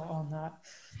NHL on that.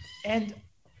 And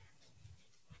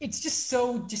it's just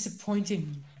so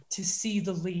disappointing to see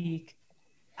the league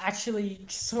actually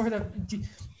sort of,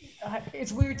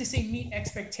 it's weird to say meet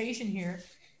expectation here,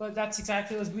 but that's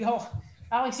exactly as we all,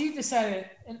 Alex, you just said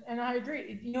it, and I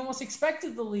agree. You almost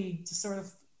expected the league to sort of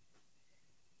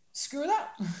screw it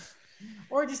up.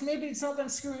 Or just maybe it's not them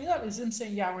screwing it up, it's them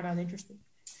saying, yeah, we're not interested.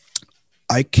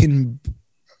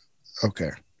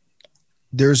 Okay.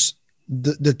 There's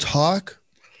the talk,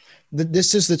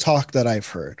 this is the talk that I've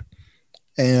heard,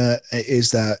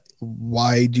 is that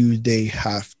why do they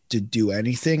have to do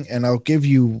anything? And I'll give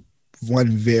you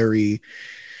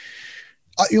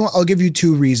I'll give you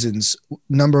two reasons.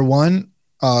 Number one,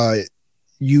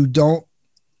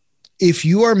 if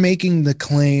you are making the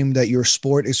claim that your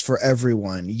sport is for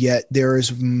everyone, yet there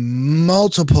is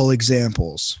multiple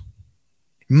examples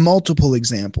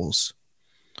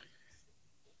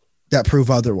that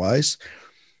prove otherwise,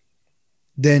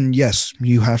 then yes,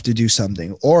 you have to do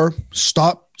something, or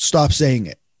stop saying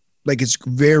it. Like, it's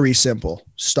very simple.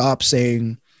 Stop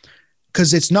saying,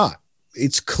 because it's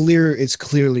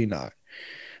clearly not.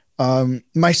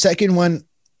 My second one,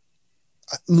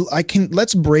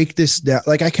 let's break this down.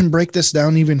 Like, I can break this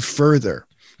down even further.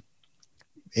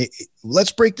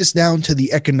 Let's break this down to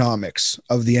the economics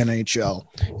of the NHL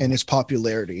and its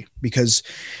popularity, because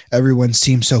everyone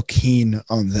seems so keen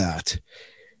on that.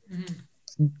 Mm-hmm.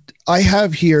 I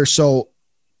have here. So,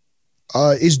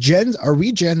 are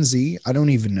we Gen Z? I don't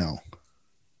even know.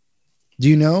 Do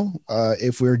you know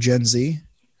if we're Gen Z?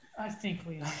 I think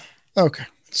we are. Okay.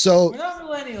 So we're not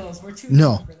millennials. We're too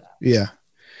young for that. Yeah.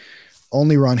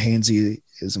 Only Ron Hainsey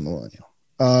is a millennial.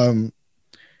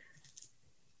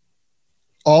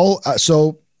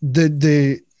 So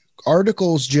the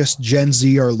articles, just Gen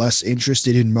Z are less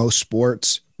interested in most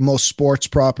sports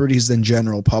properties than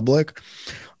general public.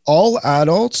 All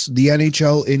adults, the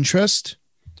NHL interest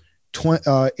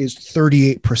is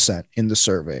 38% in the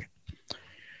survey.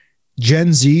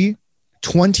 Gen Z,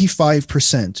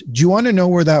 25%. Do you want to know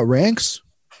where that ranks?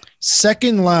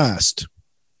 Second last.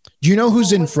 Do you know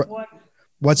who's in front?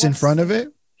 What's in front of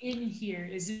it? In here,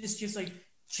 is this just like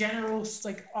general,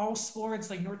 like all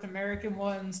sports, like North American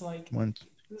ones, like 1,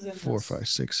 4, 5,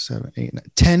 6, 7, 8, 9,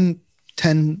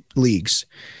 10 leagues.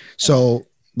 So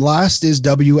last is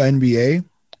WNBA,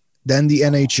 then the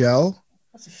NHL.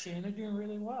 That's a shame. They're doing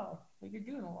really well. Like, you're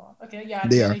doing a lot. Okay, yeah,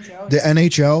 they are. The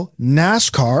NHL,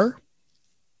 NASCAR,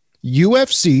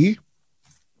 UFC,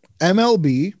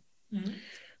 MLB,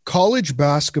 college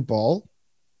basketball,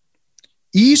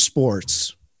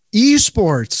 esports,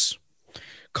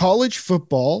 college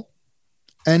football,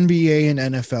 NBA, and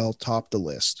NFL top the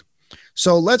list.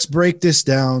 So let's break this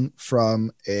down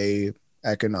from a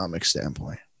economic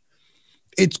standpoint.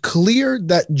 it's clear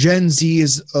that Gen Z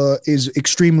is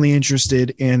extremely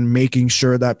interested in making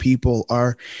sure that people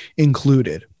are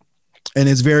included, and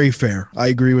it's very fair. I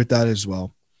agree with that as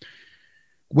well.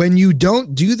 When you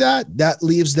don't do that, that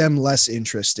leaves them less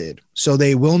interested. So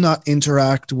they will not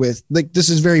interact with, like, this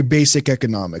is very basic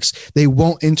economics. They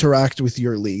won't interact with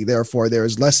your league. Therefore, there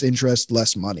is less interest,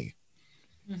 less money.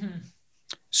 Mm-hmm.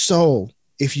 So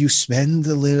if you spend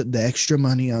the extra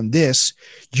money on this,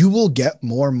 you will get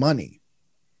more money.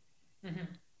 Mm-hmm.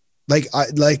 Like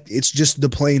it's just the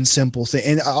plain simple thing.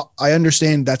 And I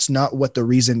understand that's not what the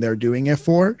reason they're doing it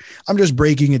for. I'm just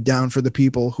breaking it down for the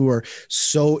people who are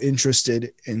so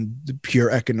interested in the pure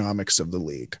economics of the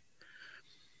league.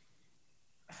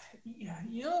 Yeah,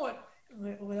 you know what?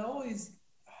 It always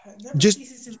never Just-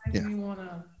 ceases to make me want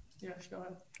to. Yeah, go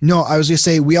ahead. No, I was gonna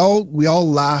say we all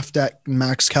laughed at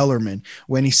Max Kellerman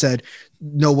when he said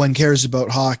no one cares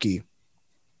about hockey.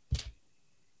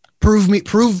 Prove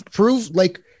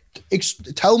like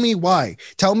tell me why.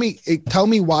 Tell me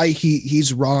why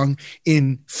he's wrong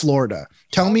in Florida.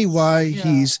 Tell me why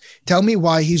he's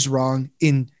wrong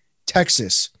in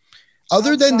Texas.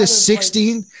 Other than the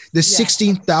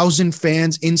 16,000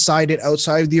 fans inside and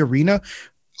outside of the arena,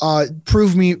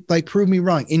 prove me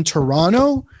wrong. In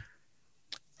Toronto,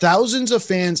 thousands of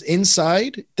fans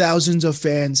inside, thousands of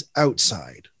fans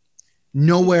outside.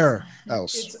 Nowhere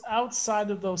else. It's outside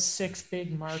of those 6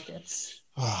 big markets.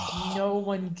 No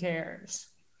one cares.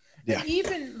 Yeah. And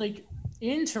even like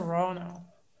in Toronto,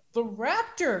 the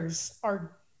Raptors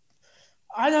are.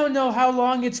 I don't know how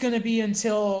long it's going to be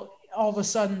until all of a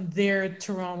sudden they're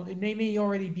Toronto. They may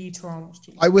already be Toronto's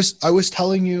team. I was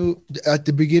telling you at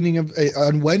the beginning of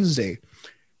on Wednesday.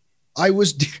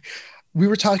 We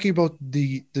were talking about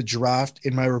the draft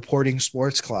in my reporting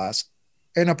sports class,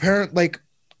 and apparently,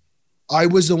 I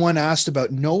was the one asked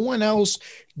about. No one else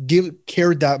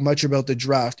cared that much about the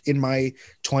draft in my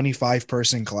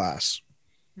 25-person class.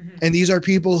 Mm-hmm. And these are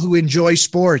people who enjoy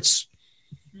sports.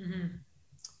 Mm-hmm.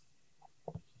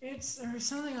 There's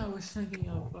something I was thinking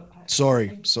of, but I Sorry.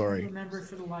 can't remember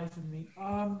for the life of me.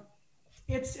 I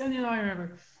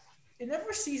remember. It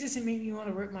never ceases to make me want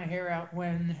to rip my hair out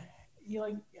when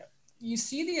you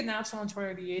see the announcement on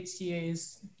Twitter, the HTA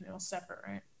is separate,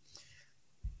 right?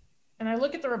 And I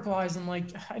look at the replies, and like,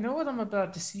 I know what I'm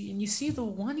about to see. And you see the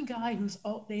one guy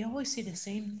they always say the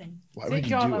same thing. Why Thank would you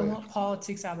God do I it? want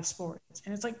politics out of sports.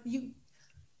 And it's like, how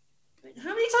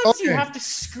many times do you Okay. have to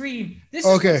scream? This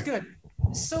Okay. is good.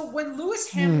 So when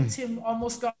Lewis Hamilton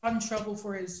almost got in trouble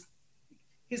for his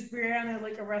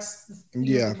Breonna arrest,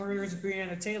 Yeah. the murders of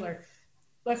Breonna Taylor,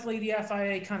 luckily the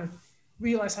FIA kind of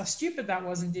realized how stupid that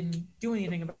was and didn't do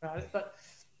anything about it. But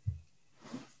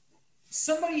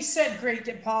somebody said, "Great,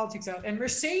 get politics out," and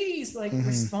Mercedes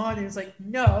responded. It's like,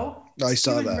 "No, I it's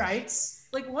saw human that. rights."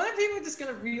 Like, when are people just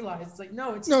gonna realize? It's like,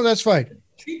 no, it's No, that's fine.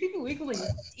 treat people equally.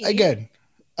 Again,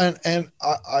 and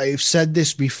I've said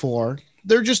this before.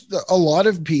 They're just a lot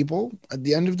of people at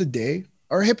the end of the day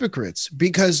are hypocrites,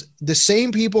 because the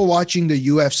same people watching the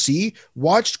UFC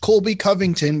watched Colby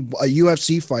Covington, a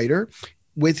UFC fighter,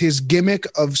 with his gimmick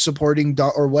of supporting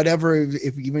or whatever,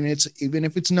 even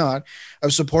if it's not,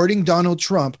 of supporting Donald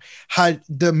Trump, had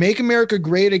the Make America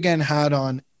Great Again hat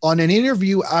on an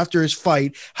interview after his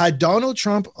fight, had Donald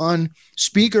Trump on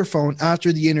speakerphone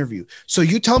after the interview. So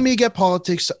you tell me, get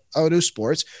politics out of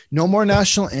sports, no more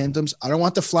national anthems. I don't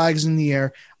want the flags in the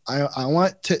air. I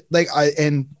want to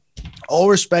and all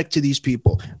respect to these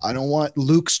people. I don't want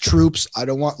Luke's troops. I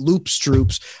don't want Loop's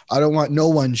troops. I don't want no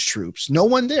one's troops. No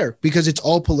one there, because it's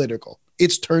all political.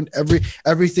 It's turned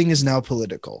everything is now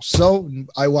political. So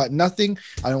I want nothing.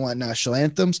 I don't want national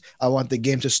anthems. I want the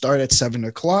game to start at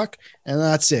 7:00, and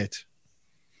that's it.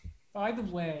 By the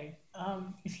way,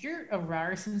 if you're a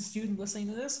Ryerson student listening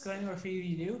to this, because I know a few of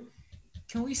you do,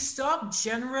 can we stop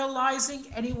generalizing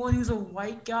anyone who's a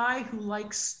white guy who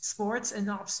likes sports and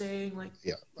not saying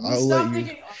Yeah, I'll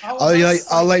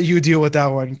I'll let you deal with that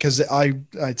one, because it's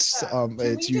Can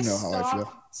we you know just how I feel.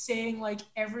 stop saying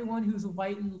everyone who's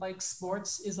white and likes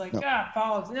sports is No.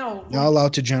 politics. No, Not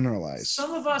allowed to generalize.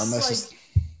 some of us unless it's-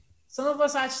 some of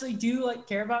us actually do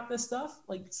care about this stuff.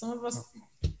 Some of us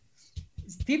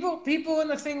people in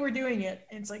the thing we're doing it.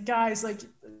 And it's guys,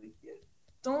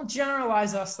 don't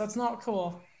generalize us. That's not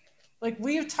cool.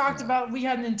 We have talked about, we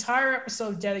had an entire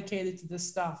episode dedicated to this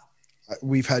stuff.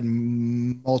 We've had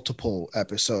multiple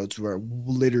episodes where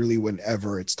literally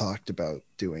whenever it's talked about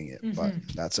doing it, but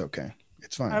that's okay.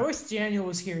 It's fine. I wish Daniel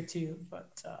was here too, but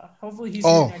hopefully he's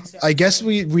here next episode. I guess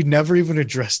we never even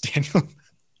addressed Daniel.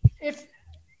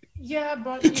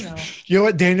 But You know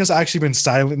what? Daniel's actually been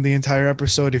silent the entire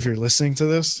episode if you're listening to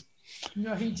this.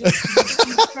 No, he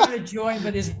keeps trying to join,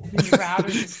 but his router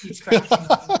just keeps crashing.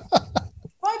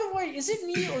 By the way, is it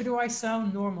me or do I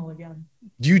sound normal again?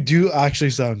 You do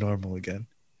actually sound normal again.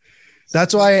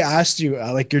 That's why I asked you,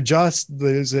 like your jaw,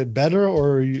 is it better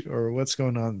or what's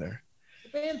going on there? The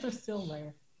bands are still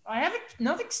there.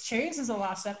 Nothing's changed since the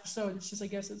last episode. It's just, I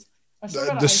guess it's.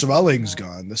 The swelling's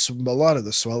gone. A lot of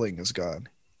the swelling is gone.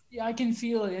 Yeah, I can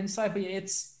feel it inside, but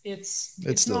it's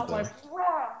still not there. like.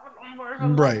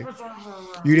 Right.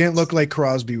 You didn't look like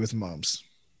Crosby with mumps.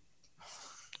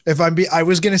 I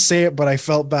was gonna say it, but I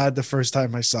felt bad the first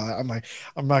time I saw it. I'm like,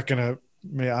 I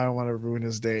don't want to ruin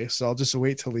his day, so I'll just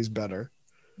wait till he's better.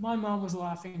 My mom was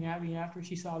laughing at me after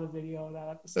she saw the video of that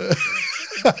episode.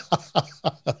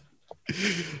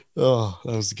 Oh,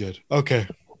 that was good. Okay.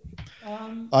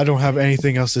 I don't have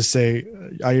anything else to say.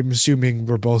 I am assuming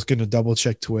we're both going to double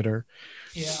check Twitter.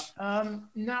 Yeah.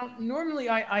 Now, normally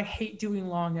I hate doing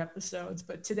long episodes,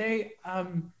 but today,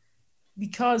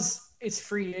 because it's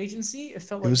free agency, it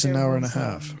felt like it was an hour and a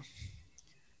half.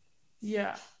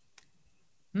 Yeah.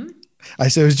 I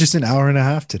said it was just an hour and a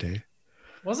half today.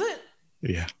 Was it?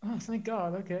 Yeah. Oh, thank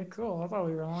God. Okay, cool. I thought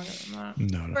we were longer than that.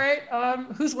 No. All right.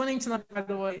 Who's winning tonight, by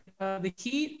the way? The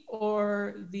Heat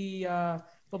or the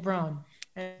LeBron?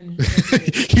 And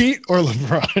Heat or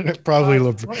LeBron? Probably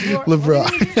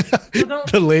LeBron.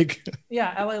 The Lake.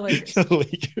 Yeah, LA Lakers. The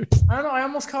Lakers. I don't know. I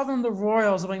almost called them the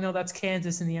Royals, but I know that's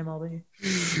Kansas in the MLB.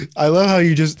 I love how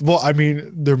you just. Well, I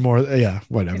mean, they're more. Yeah,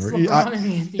 whatever.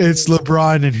 It's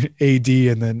LeBron and AD,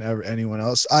 and then anyone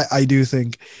else. I do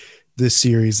think this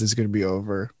series is going to be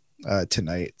over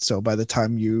tonight. So by the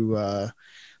time you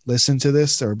listen to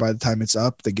this, or by the time it's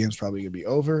up, the game's probably going to be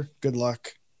over. Good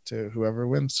luck to whoever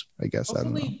wins, I guess.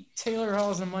 Hopefully I don't know. Taylor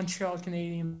Hall's a Montreal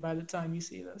Canadian by the time you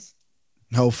see this.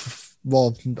 No,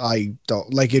 well, I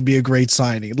don't. Like, it'd be a great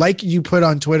signing. Like you put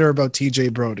on Twitter about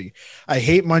TJ Brody. I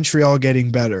hate Montreal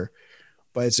getting better,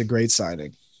 but it's a great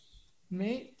signing.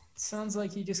 Mate, sounds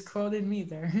like you just quoted me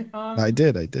there. I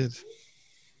did.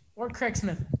 Or Craig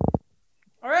Smith.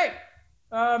 All right.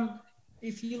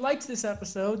 If you liked this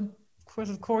episode,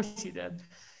 of course you did.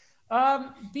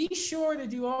 Be sure to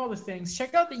do all the things.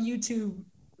 Check out the YouTube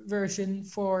version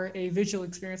for a visual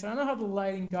experience. I don't know how the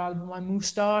lighting got, but my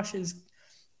mustache is.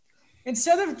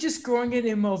 Instead of just growing it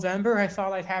in Movember, I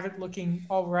thought I'd have it looking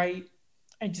all right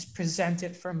and just present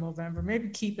it for Movember. Maybe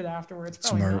keep it afterwards.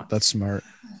 Smart. That's smart.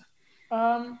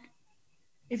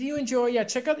 If you enjoy,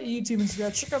 check out the YouTube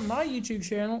Instagram. Check out my YouTube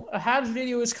channel. A Habs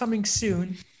video is coming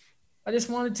soon. I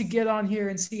just wanted to get on here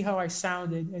and see how I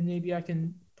sounded, and maybe I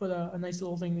can put a nice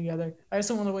little thing together. I just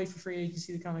don't want to wait for free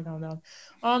agency to kind of calm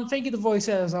down. Thank you to Voice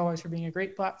as always for being a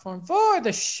great platform for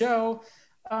the show.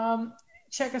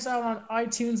 Check us out on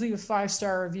iTunes. Leave a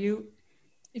 5-star review.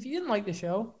 If you didn't like the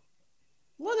show,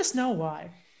 let us know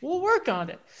why. We'll work on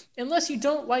it. Unless you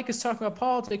don't like us talking about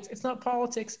politics, it's not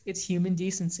politics, it's human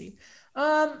decency.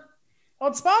 On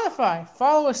Spotify,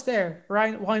 follow us there,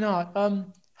 right? Why not?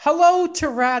 Hello to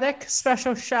Radic,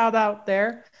 special shout out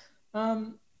there.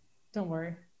 Don't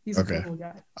worry, he's a cool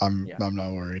guy. I'm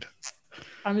not worried.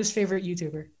 I'm his favorite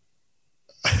YouTuber.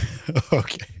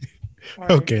 Okay.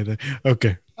 Right. Okay then.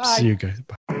 Okay. Bye. See you guys.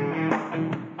 Bye.